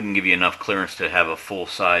that wouldn't give you enough clearance to have a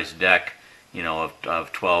full-size deck, you know,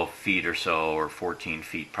 of 12 feet or so, or 14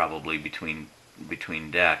 feet probably between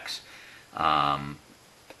decks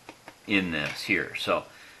in this here. So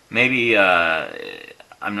maybe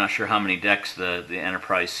I'm not sure how many decks the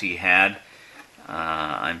Enterprise C had.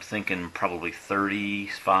 I'm thinking probably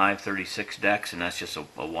 35, 36 decks, and that's just a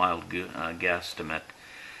wild guesstimate.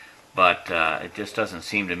 But it just doesn't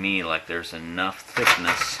seem to me like there's enough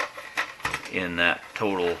thickness in that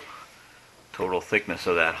total thickness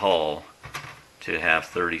of that hull to have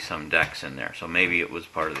 30-some decks in there. So maybe it was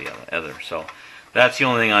part of the other. So that's the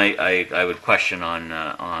only thing I would question on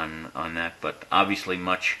that. But obviously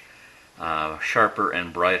much sharper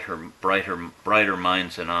and brighter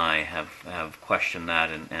minds than I have questioned that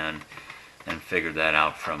and figured that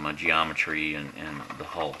out from geometry and the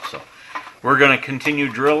hull. So we're going to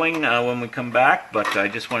continue drilling when we come back, but I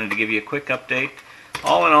just wanted to give you a quick update.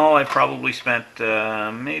 All in all, I probably spent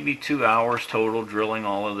maybe 2 hours total drilling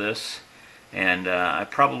all of this, and I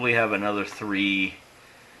probably have another 3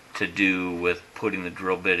 to do with putting the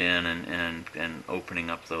drill bit in and opening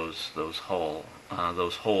up those holes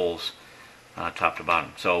top to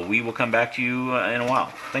bottom. So we will come back to you in a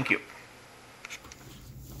while. Thank you.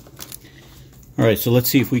 All right, so let's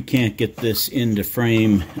see if we can't get this into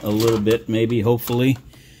frame a little bit, maybe, hopefully.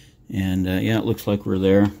 And yeah, it looks like we're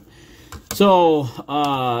there. So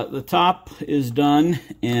the top is done,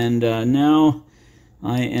 and now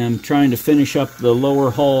I am trying to finish up the lower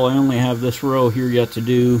hull. I only have this row here yet to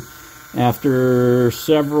do. After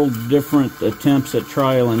several different attempts at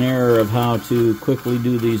trial and error of how to quickly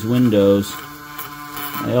do these windows,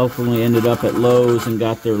 I ultimately ended up at Lowe's and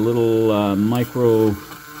got their little micro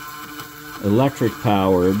electric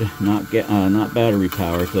powered, not battery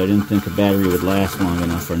powered, because I didn't think a battery would last long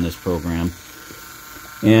enough in this program.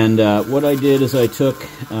 And what I did is I took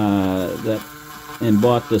that and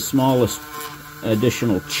bought the smallest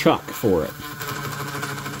additional chuck for it.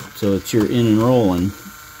 So it's your in and rolling,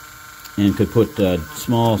 and could put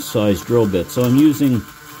small size drill bits. So I'm using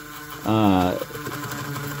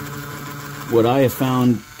what I have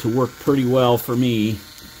found to work pretty well for me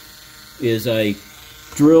is I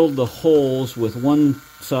drilled the holes with one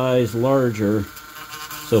size larger.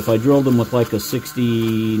 So if I drilled them with like a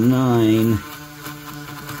 69,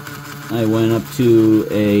 I went up to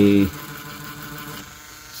a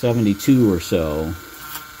 72 or so,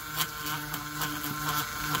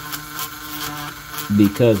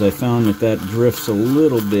 because I found that drifts a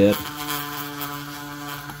little bit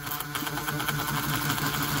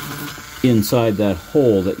inside that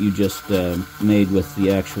hole that you just made with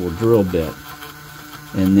the actual drill bit.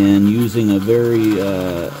 And then using a very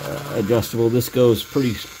adjustable, this goes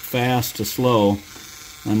pretty fast to slow.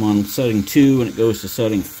 I'm on setting 2 and it goes to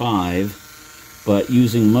setting 5, but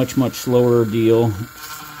using much slower deal.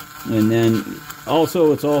 And then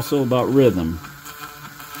also, it's also about rhythm.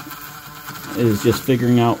 It is just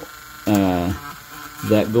figuring out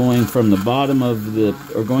that going from the bottom of the,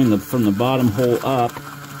 or going from the bottom hole up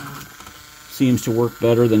seems to work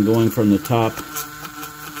better than going from the top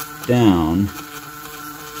down.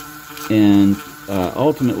 And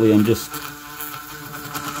ultimately, I'm just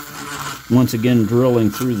once again drilling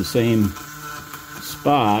through the same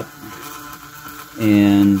spot,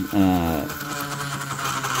 and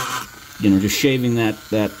you know, just shaving that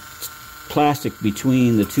plastic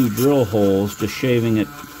between the two drill holes, just shaving it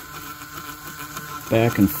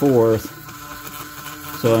back and forth.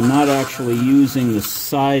 So I'm not actually using the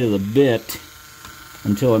side of the bit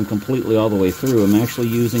until I'm completely all the way through. I'm actually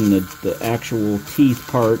using the actual teeth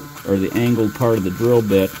part, or the angled part of the drill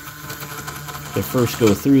bit, to first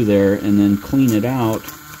go through there and then clean it out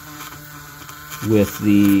with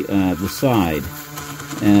the side.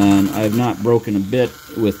 And I've not broken a bit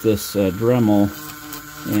with this Dremel,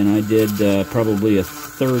 and I did probably a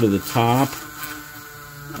third of the top,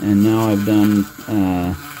 and now I've done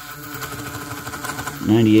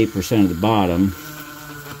 98% of the bottom.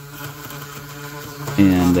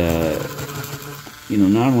 And you know,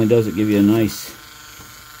 not only does it give you a nice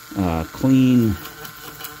clean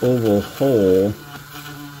oval hole,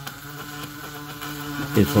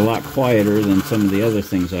 it's a lot quieter than some of the other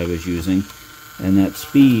things I was using, and that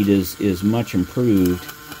speed is much improved.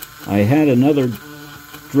 I had another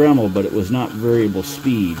Dremel, but it was not variable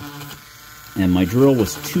speed, and my drill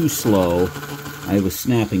was too slow, I was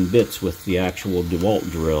snapping bits with the actual DeWalt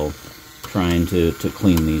drill trying to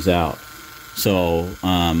clean these out. So,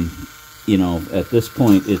 you know, at this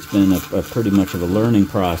point it's been a pretty much of a learning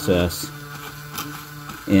process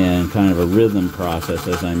and kind of a rhythm process,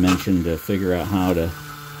 as I mentioned, to figure out how to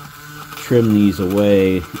trim these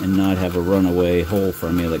away and not have a runaway hole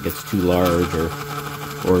from you that gets too large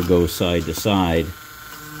or goes side to side.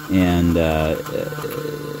 And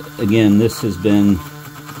again, this has been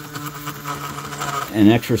an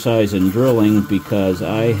exercise in drilling because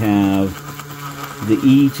I have the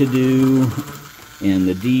E to do and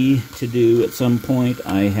the D to do at some point.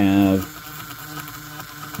 I have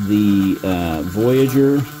the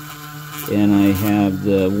Voyager, and I have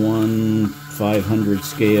the 1/500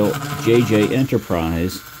 scale JJ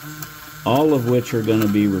Enterprise, all of which are going to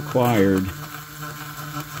be required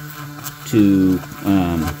to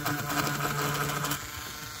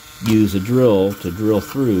use a drill to drill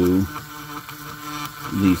through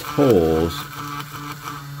these holes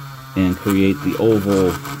and create the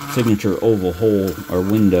oval, signature oval hole or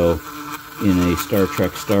window in a Star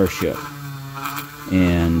Trek starship.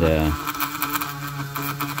 And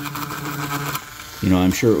you know,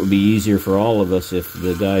 I'm sure it would be easier for all of us if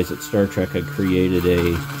the guys at Star Trek had created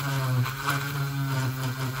a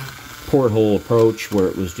porthole approach where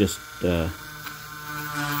it was just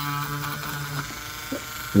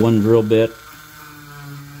one drill bit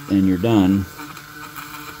and you're done.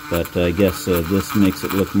 But I guess this makes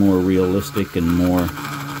it look more realistic and more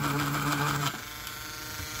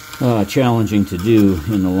challenging to do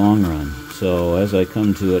in the long run. So as I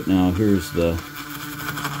come to it now, here's the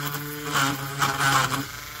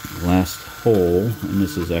last hole, and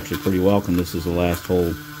this is actually pretty welcome. This is the last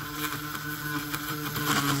hole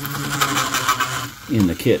in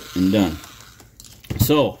the kit and done.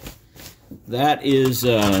 So that is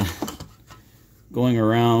going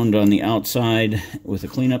around on the outside with a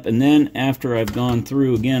cleanup, and then after I've gone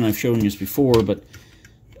through, again, I've shown you this before, but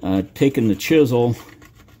taking the chisel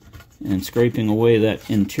and scraping away that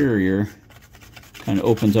interior kind of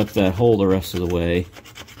opens up that hole the rest of the way.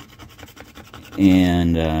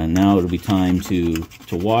 And now it'll be time to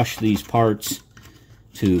wash these parts,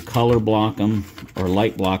 to color block them, or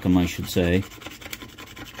light block them, I should say.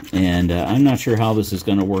 And I'm not sure how this is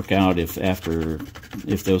going to work out if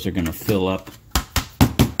those are going to fill up.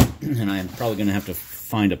 And I'm probably going to have to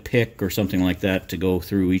find a pick or something like that to go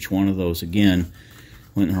through each one of those again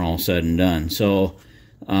when they're all said and done. So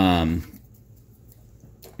if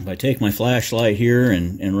I take my flashlight here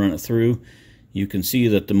and run it through, you can see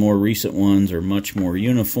that the more recent ones are much more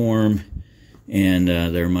uniform and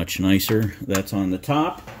they're much nicer. That's on the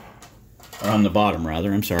top, or on the bottom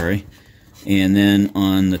rather, I'm sorry. And then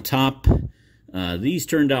on the top, these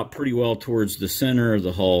turned out pretty well towards the center of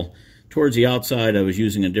the hull. Towards the outside, I was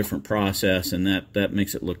using a different process, and that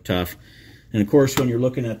makes it look tough. And of course, when you're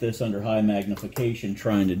looking at this under high magnification,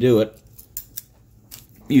 trying to do it,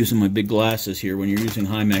 using my big glasses here, when you're using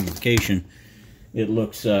high magnification, it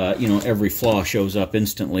looks, you know, every flaw shows up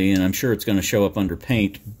instantly, and I'm sure it's going to show up under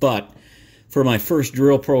paint. But for my first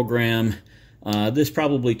drill program, this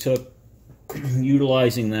probably took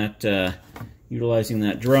utilizing that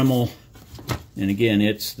Dremel. And again,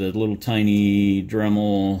 it's the little tiny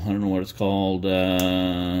Dremel. I don't know what it's called. I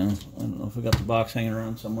don't know if I got the box hanging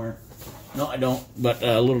around somewhere. No, I don't. But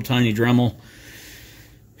a little tiny Dremel.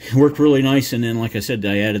 It worked really nice. And then, like I said,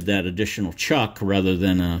 I added that additional chuck rather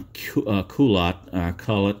than a cullet, I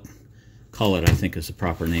think is the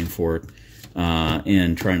proper name for it.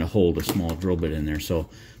 And trying to hold a small drill bit in there. So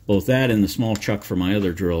both that and the small chuck for my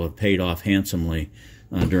other drill have paid off handsomely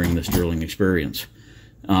during this drilling experience.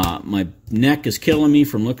 My neck is killing me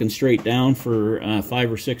from looking straight down for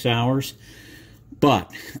 5 or 6 hours,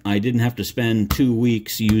 but I didn't have to spend 2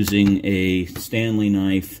 weeks using a Stanley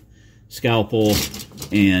knife, scalpel,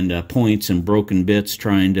 and points and broken bits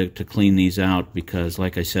trying to clean these out because,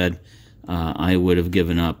 like I said, I would have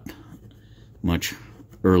given up much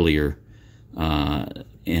earlier and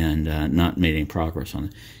not made any progress on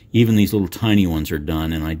it. Even these little tiny ones are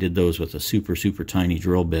done, and I did those with a super, super tiny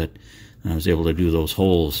drill bit. I was able to do those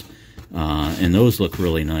holes, and those look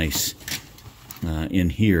really nice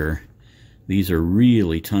in here. These are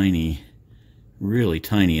really tiny,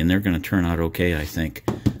 and they're going to turn out okay, I think,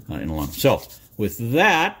 in the long run. So, with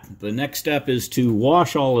that, the next step is to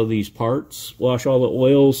wash all of these parts, wash all the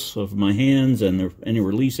oils of my hands and any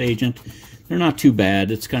release agent. They're not too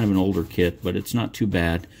bad. It's kind of an older kit, but it's not too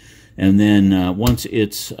bad. And then once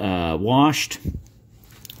it's washed,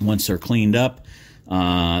 once they're cleaned up,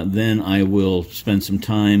 then I will spend some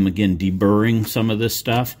time, again, deburring some of this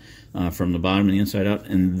stuff from the bottom and the inside out,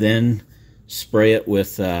 and then spray it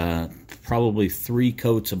with probably 3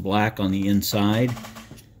 coats of black on the inside,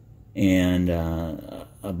 and a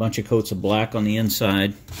bunch of coats of black on the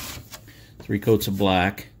inside, 3 coats of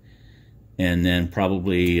black, and then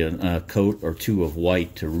probably a coat or 2 of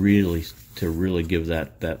white to really give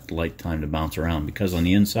that light time to bounce around, because on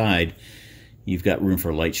the inside you've got room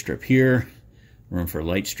for a light strip here, room for a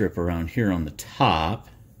light strip around here on the top,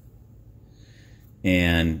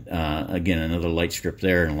 and again another light strip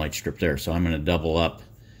there and a light strip there. So I'm going to double up,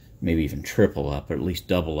 maybe even triple up, or at least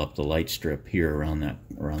double up the light strip here around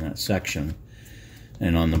that section.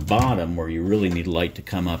 And on the bottom, where you really need light to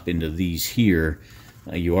come up into these here,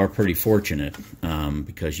 you are pretty fortunate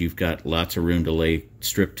because you've got lots of room to lay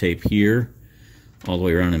strip tape here all the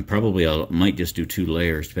way around, and probably I might just do 2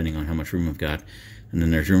 layers depending on how much room I've got. And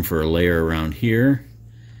then there's room for a layer around here,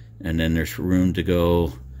 and then there's room to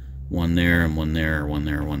go 1 there and 1 there, 1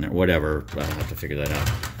 there, 1 there, whatever. I'll have to figure that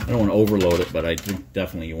out. I don't want to overload it, but I think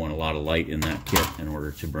definitely you want a lot of light in that kit in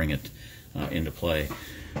order to bring it into play.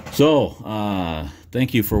 So,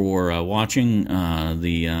 thank you for watching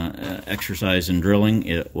the exercise in drilling.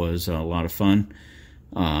 It was a lot of fun.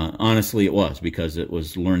 Honestly, it was, because it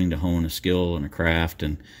was learning to hone a skill and a craft,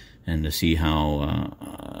 and to see how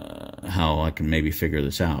I can maybe figure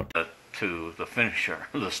this out. To the finisher,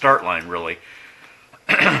 the start line really,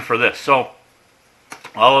 for this. So,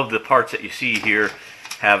 all of the parts that you see here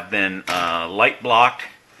have been light blocked,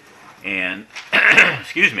 and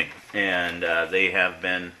excuse me, and they have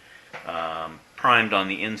been primed on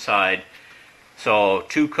the inside. So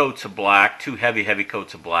 2 coats of black, 2 heavy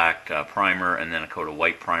coats of black primer, and then a coat of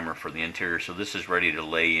white primer for the interior. So this is ready to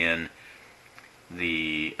lay in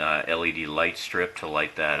the LED light strip to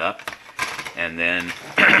light that up. And then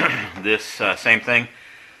this same thing,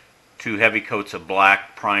 2 heavy coats of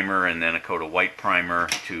black primer and then a coat of white primer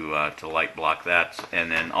to light block that. And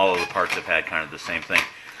then all of the parts have had kind of the same thing.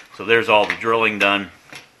 So there's all the drilling done.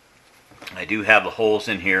 I do have the holes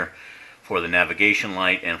in here for the navigation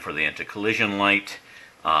light and for the anti-collision light.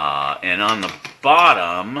 And on the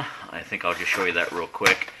bottom, I think I'll just show you that real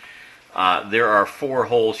quick. There are 4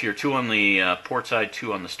 holes here, 2 on the port side,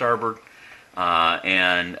 2 on the starboard.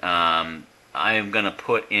 And I am going to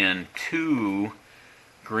put in 2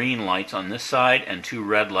 green lights on this side and 2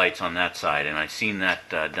 red lights on that side. And I've seen that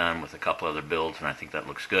done with a couple other builds, and I think that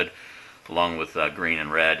looks good, along with green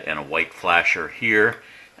and red, and a white flasher here,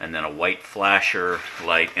 and then a white flasher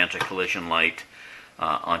light, anti-collision light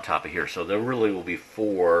on top of here. So there really will be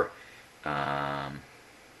 4, my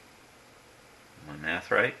math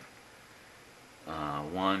right?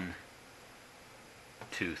 1,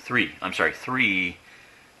 2, 3. I'm sorry, 3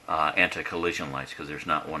 anti-collision lights, because there's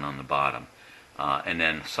not one on the bottom. And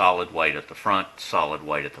then solid white at the front, solid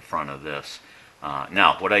white at the front of this.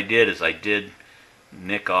 Now, what I did is I did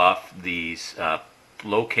nick off these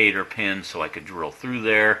locator pins so I could drill through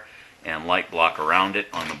there and light block around it.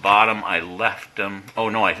 On the bottom, I left them, oh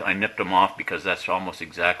no, I nipped them off, because that's almost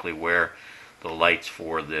exactly where the lights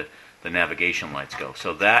for the navigation lights go.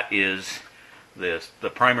 So that is the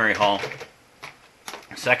primary hull.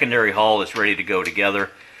 Secondary hull is ready to go together,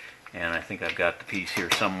 and I think I've got the piece here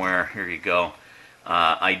somewhere. Here you go.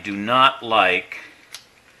 I do not like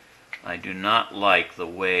the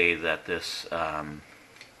way that this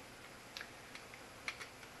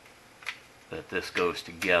goes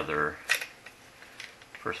together.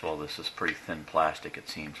 First of all, this is pretty thin plastic, it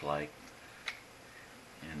seems like,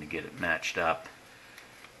 and to get it matched up,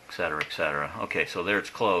 etc., etc. Okay, so there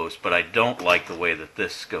it's closed, but I don't like the way that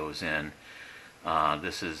this goes in.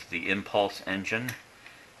 This is the impulse engine,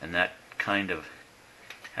 and that kind of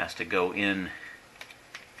has to go in.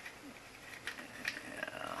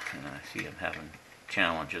 And I see I'm having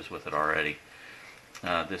challenges with it already.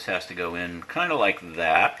 This has to go in kind of like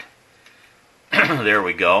that. There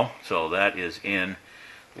we go. So that is in.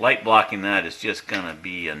 Light blocking that is just going to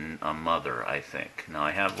be a mother, I think. Now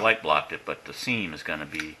I have light blocked it, but the seam is going to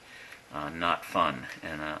be not fun,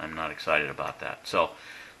 and I'm not excited about that. So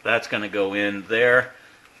that's going to go in there.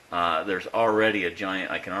 There's already a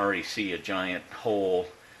giant, I can already see a giant hole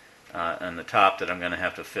on the top that I'm going to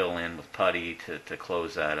have to fill in with putty to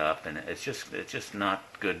close that up, and it's just not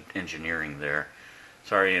good engineering there.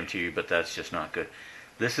 Sorry, MTU, but that's just not good.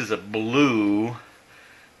 This is a blue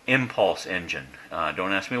impulse engine.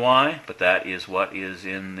 Don't ask me why, but that is what is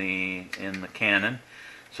in the Canon.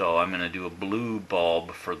 So I'm going to do a blue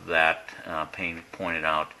bulb for that, pointed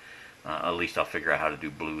out. At least I'll figure out how to do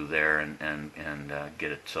blue there and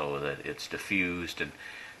get it so that it's diffused,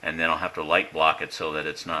 and then I'll have to light block it so that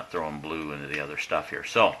it's not throwing blue into the other stuff here.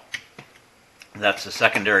 So that's the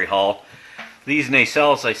secondary hull. These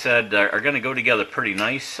nacelles, I said, are going to go together pretty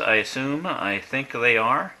nice, I assume. I think they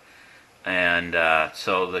are. And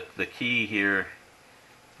so the key here,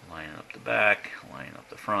 line up the back, line up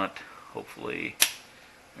the front, hopefully,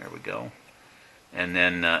 there we go. And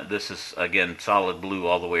then this is, again, solid blue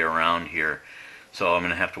all the way around here. So I'm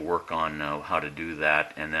going to have to work on how to do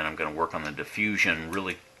that, and then I'm going to work on the diffusion,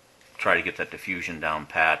 really try to get that diffusion down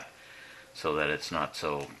pat so that it's not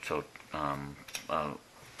so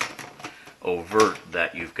overt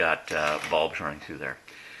that you've got bulbs running through there.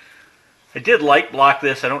 I did light block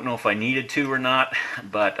this. I don't know if I needed to or not,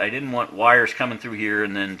 but I didn't want wires coming through here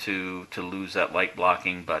and then to lose that light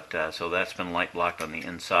blocking. But so that's been light blocked on the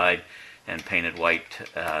inside and painted white.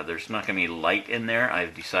 There's not going to be light in there.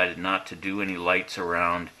 I've decided not to do any lights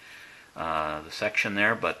around the section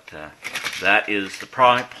there, but that is the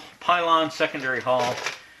pylon, secondary hull,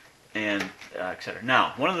 and etc.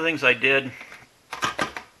 Now, one of the things I did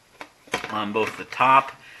on both the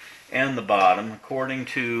top and the bottom, according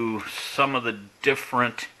to some of the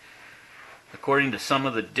different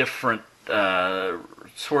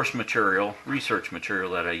source material, research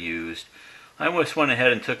material that I used, I almost went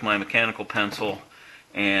ahead and took my mechanical pencil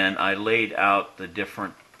and I laid out the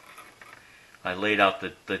different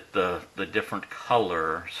the different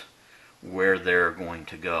colors where they're going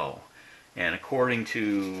to go. And according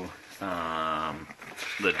to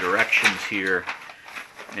the directions here,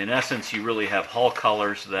 in essence, you really have hull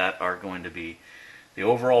colors that are going to be the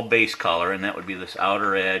overall base color, and that would be this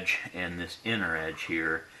outer edge and this inner edge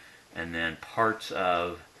here, and then parts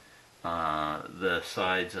of the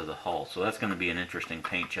sides of the hull. So that's going to be an interesting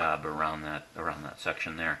paint job around that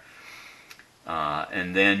section there.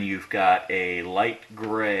 And then you've got a light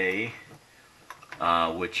gray,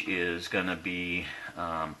 which is going to be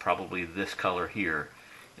probably this color here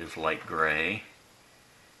is light gray.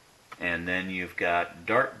 And then you've got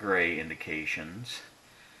dark gray indications,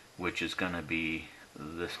 which is going to be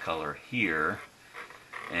this color here.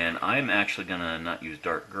 And I'm actually going to not use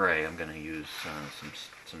dark gray. I'm going to use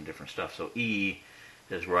some different stuff. So E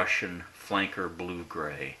is Russian flanker blue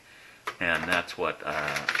gray, and that's what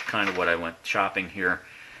kind of what I went shopping here.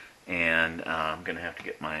 And I'm going to have to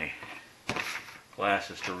get my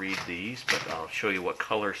glasses to read these, but I'll show you what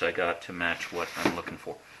colors I got to match what I'm looking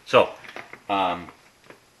for. So.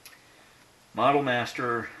 Model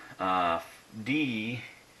Master D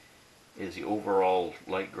is the overall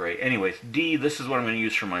light gray. Anyways, D, this is what I'm going to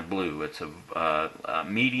use for my blue. It's a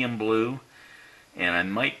medium blue, and I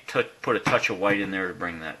might put a touch of white in there to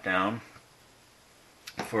bring that down.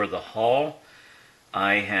 For the hull,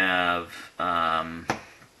 I have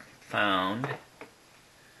found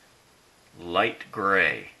light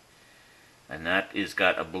gray, and that is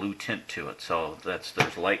got a blue tint to it. So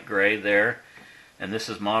there's light gray there. And this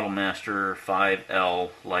is Model Master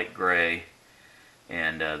 5L light gray,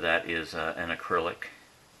 and that is an acrylic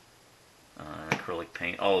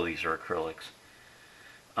paint. All of these are acrylics.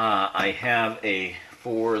 I have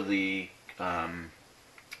for the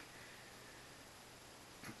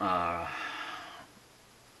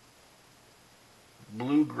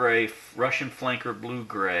blue gray, Russian flanker blue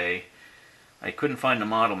gray. I couldn't find the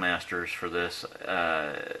Model Masters for this.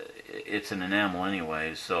 It's an enamel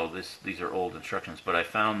anyways, so these are old instructions. But I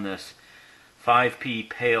found this 5P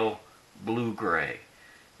pale blue gray.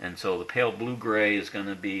 And so the pale blue gray is going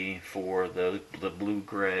to be for the blue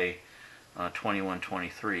gray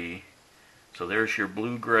 2123. So there's your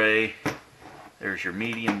blue gray. There's your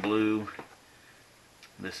medium blue.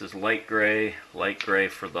 This is light gray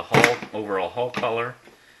for the hull, overall hull color.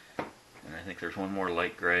 And I think there's one more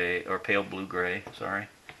light gray, or pale blue gray, sorry.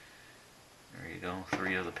 There you go,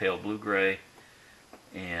 3 of the pale blue gray.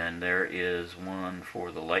 And there is one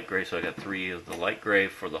for the light gray, so I got 3 of the light gray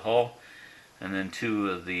for the hull, and then 2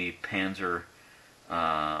 of the Panzer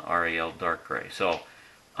RAL dark gray. So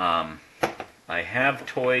I have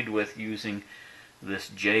toyed with using this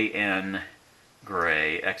JN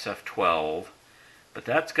gray, XF12, but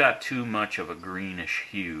that's got too much of a greenish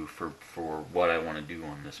hue for what I want to do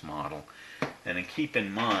on this model. And then keep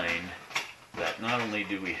in mind that not only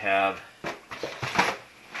do we have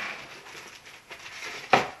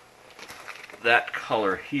that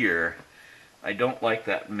color here, I don't like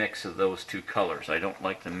that mix of those two colors. I don't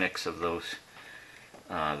like the mix of those,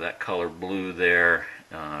 that color blue there,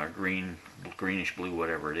 greenish blue,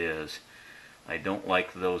 whatever it is. I don't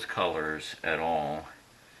like those colors at all,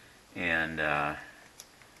 and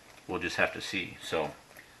we'll just have to see. So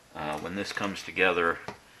when this comes together,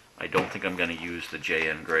 I don't think I'm going to use the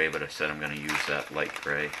JN gray, but I said I'm going to use that light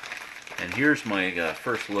gray. And here's my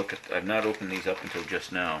first look at, I've not opened these up until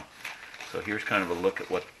just now, so here's kind of a look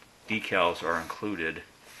at what decals are included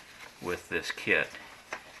with this kit.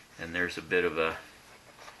 And there's a bit of a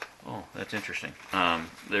Oh, that's interesting.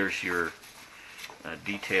 There's your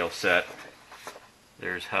detail set.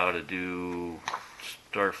 There's how to do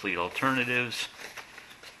Starfleet alternatives.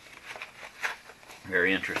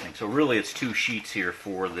 Very interesting. So really, it's 2 sheets here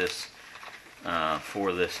for this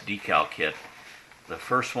decal kit. The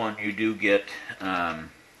first one you do get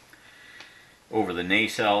over the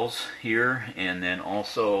nacelles here, and then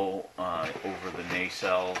also over the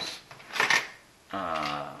nacelles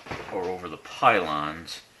or over the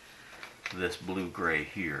pylons, this blue-gray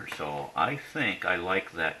here. So I think I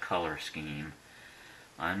like that color scheme.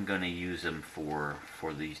 I'm going to use them for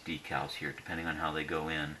these decals here, depending on how they go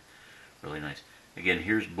in. Really nice. Again,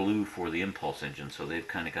 here's blue for the impulse engine, so they've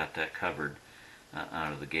kind of got that covered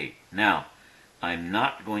out of the gate. Now, I'm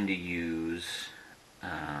not going to use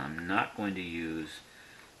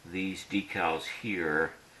these decals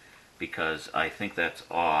here because I think that's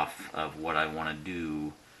off of what I want to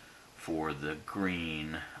do for the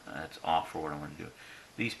green. That's off for what I want to do.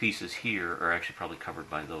 These pieces here are actually probably covered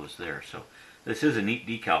by those there. So this is a neat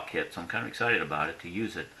decal kit, so I'm kind of excited about it to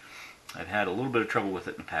use it. I've had a little bit of trouble with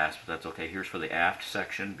it in the past, but that's okay. Here's for the aft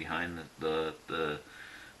section behind the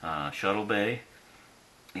shuttle bay.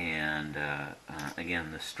 And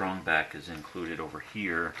again, the strong back is included over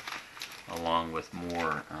here, along with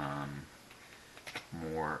more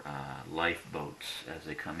lifeboats as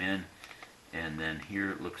they come in. And then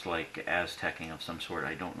here it looks like Aztecing of some sort.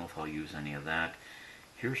 I don't know if I'll use any of that.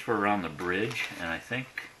 Here's for around the bridge, and I think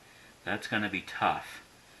that's going to be tough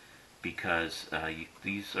because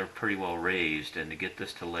these are pretty well raised, and to get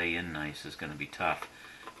this to lay in nice is going to be tough.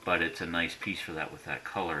 But it's a nice piece for that with that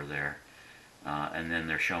color there. And then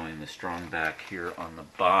they're showing the strong back here on the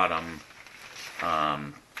bottom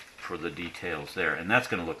for the details there. And that's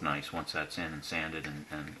going to look nice once that's in and sanded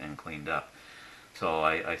and cleaned up. So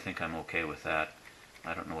I think I'm okay with that.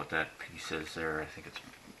 I don't know what that piece is there. I think it's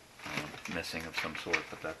missing of some sort,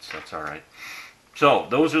 but that's all right. So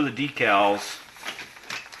those are the decals.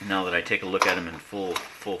 Now that I take a look at them in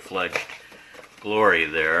full-fledged glory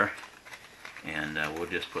there. And we'll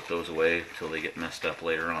just put those away until they get messed up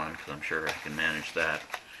later on, because I'm sure I can manage that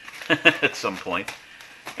at some point.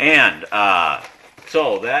 And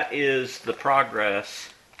so that is the progress.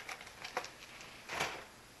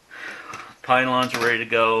 Pylons are ready to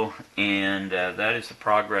go, and that is the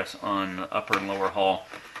progress on the upper and lower hull.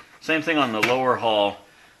 Same thing on the lower hull.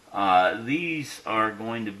 These are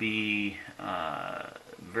going to be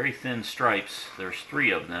very thin stripes. There's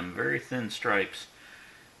 3 of them, very thin stripes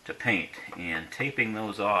to paint, and taping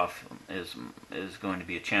those off is going to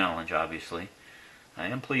be a challenge, obviously. I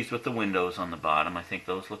am pleased with the windows on the bottom. I think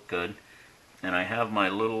those look good. And I have my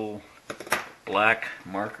little black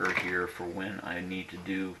marker here for when I need to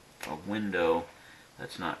do a window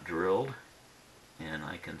that's not drilled, and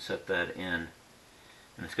I can set that in,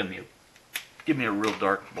 and it's going to give me a real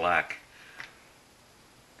dark black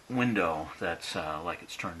window that's like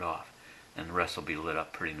it's turned off, and the rest will be lit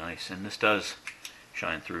up pretty nice. And this does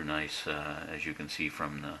shine through nice, as you can see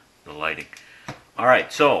from the lighting.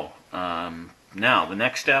 Alright, so now the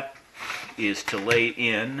next step is to lay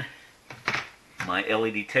in my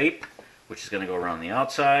LED tape, which is going to go around the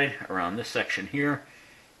outside, around this section here.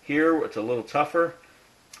 Here it's a little tougher,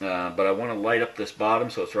 but I want to light up this bottom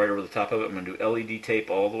so it's right over the top of it. I'm going to do LED tape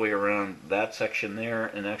all the way around that section there,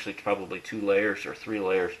 and actually probably 2 layers or 3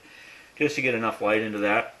 layers, just to get enough light into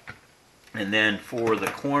that. And then for the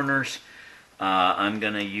corners, I'm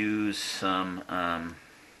going to use some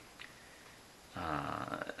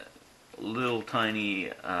little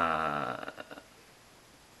tiny, I'm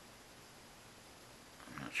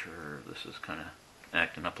not sure, this is kind of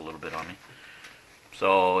acting up a little bit on me.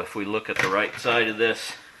 So if we look at the right side of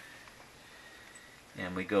this,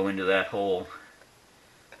 and we go into that hole,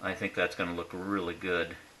 I think that's going to look really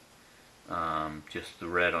good. Just the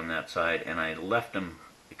red on that side, and I left them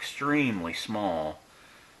extremely small,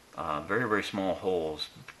 very, very small holes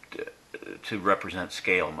to represent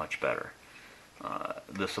scale much better.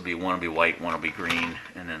 This will be, one will be white, one will be green,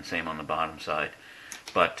 and then same on the bottom side.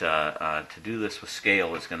 But to do this with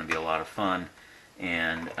scale is going to be a lot of fun,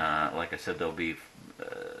 and like I said, there'll be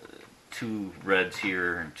 2 reds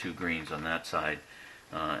here and 2 greens on that side,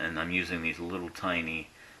 and I'm using these little tiny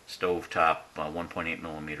stovetop 1.8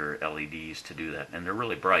 millimeter LEDs to do that, and they're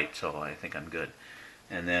really bright, so I think I'm good.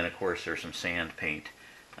 And then of course there's some sand paint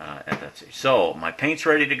at that stage. So my paint's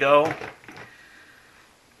ready to go.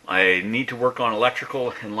 I need to work on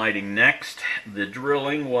electrical and lighting next. The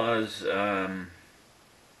drilling was a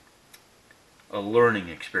learning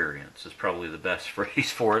experience is probably the best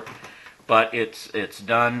phrase for it, but it's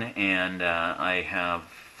done, and I have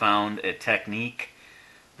found a technique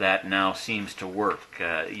that now seems to work.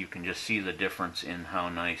 You can just see the difference in how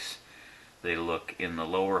nice they look in the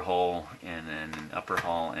lower hull and then upper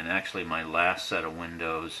hull. And actually my last set of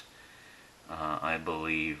windows, I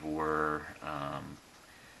believe, were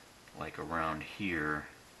like around here.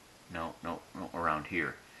 No, around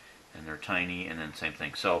here. And they're tiny, and then same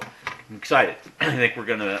thing. So I'm excited. I think we're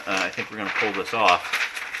gonna pull this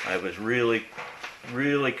off. I was really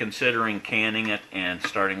considering canning it and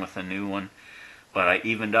starting with a new one, but I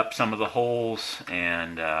evened up some of the holes,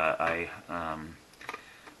 and I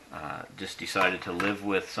just decided to live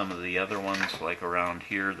with some of the other ones, like around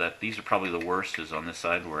here. That these are probably the worst, is on this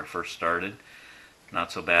side where I first started. Not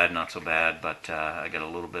so bad, but I got a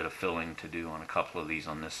little bit of filling to do on a couple of these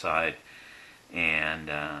on this side. And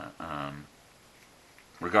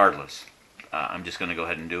regardless, I'm just going to go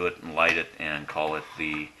ahead and do it and light it and call it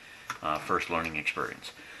the first learning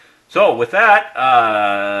experience. So with that,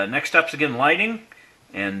 next step's again lighting,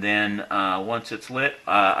 and then once it's lit,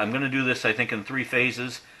 I'm going to do this, I think, in 3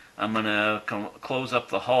 phases. I'm going to close up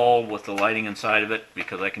the hull with the lighting inside of it,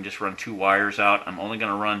 because I can just run 2 wires out. I'm only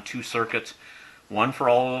going to run 2 circuits, one for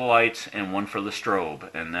all of the lights and one for the strobe,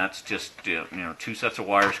 and that's just 2 sets of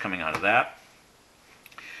wires coming out of that.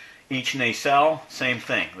 Each nacelle, same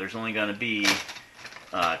thing. There's only going to be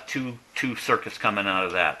two circuits coming out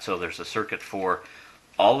of that. So there's a circuit for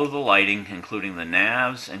all of the lighting, including the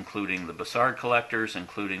navs, including the Bassard collectors,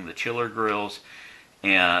 including the chiller grills,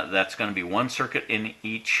 and that's going to be 1 circuit in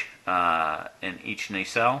each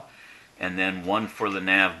nacelle, and then 1 for the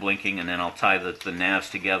nav blinking, and then I'll tie the navs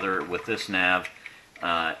together with this nav,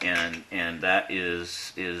 and that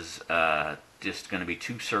is just going to be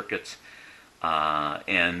 2 circuits.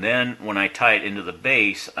 And then when I tie it into the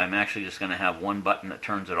base, I'm actually just going to have 1 button that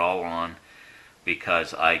turns it all on,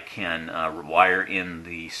 because I can wire in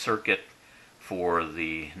the circuit for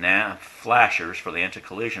the nav flashers, for the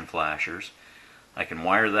anti-collision flashers. I can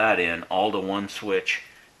wire that in all to 1 switch,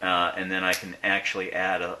 and then I can actually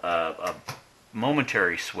add a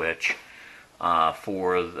momentary switch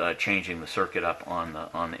for changing the circuit up on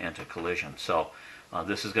the anti-collision. So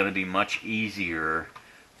this is going to be much easier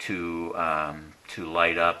to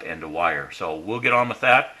light up and to wire. So we'll get on with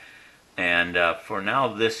that. And for now,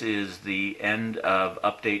 this is the end of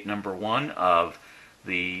update number 1 of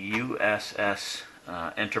the USS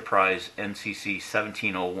Enterprise NCC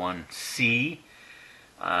 1701C.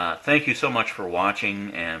 Thank you so much for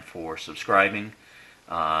watching and for subscribing.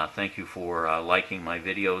 Thank you for liking my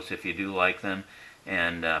videos if you do like them,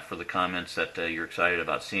 and for the comments that you're excited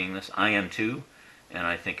about seeing this. I am too. And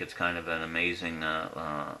I think it's kind of an amazing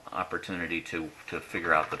opportunity to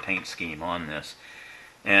figure out the paint scheme on this.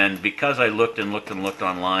 And because I looked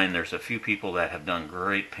online, there's a few people that have done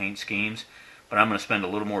great paint schemes, but I'm going to spend a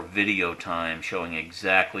little more video time showing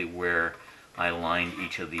exactly where I lined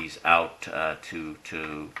each of these out to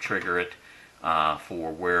trigger it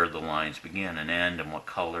for where the lines begin and end, and what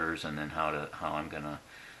colors, and then how I'm going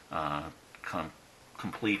to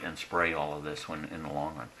complete and spray all of this when in the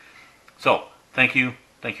long run. So thank you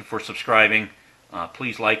for subscribing.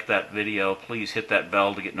 Please like that video. Please hit that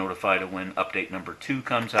bell to get notified of when update number 2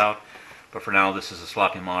 comes out. But for now, this is a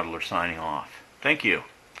Sloppy Modeler signing off. Thank you.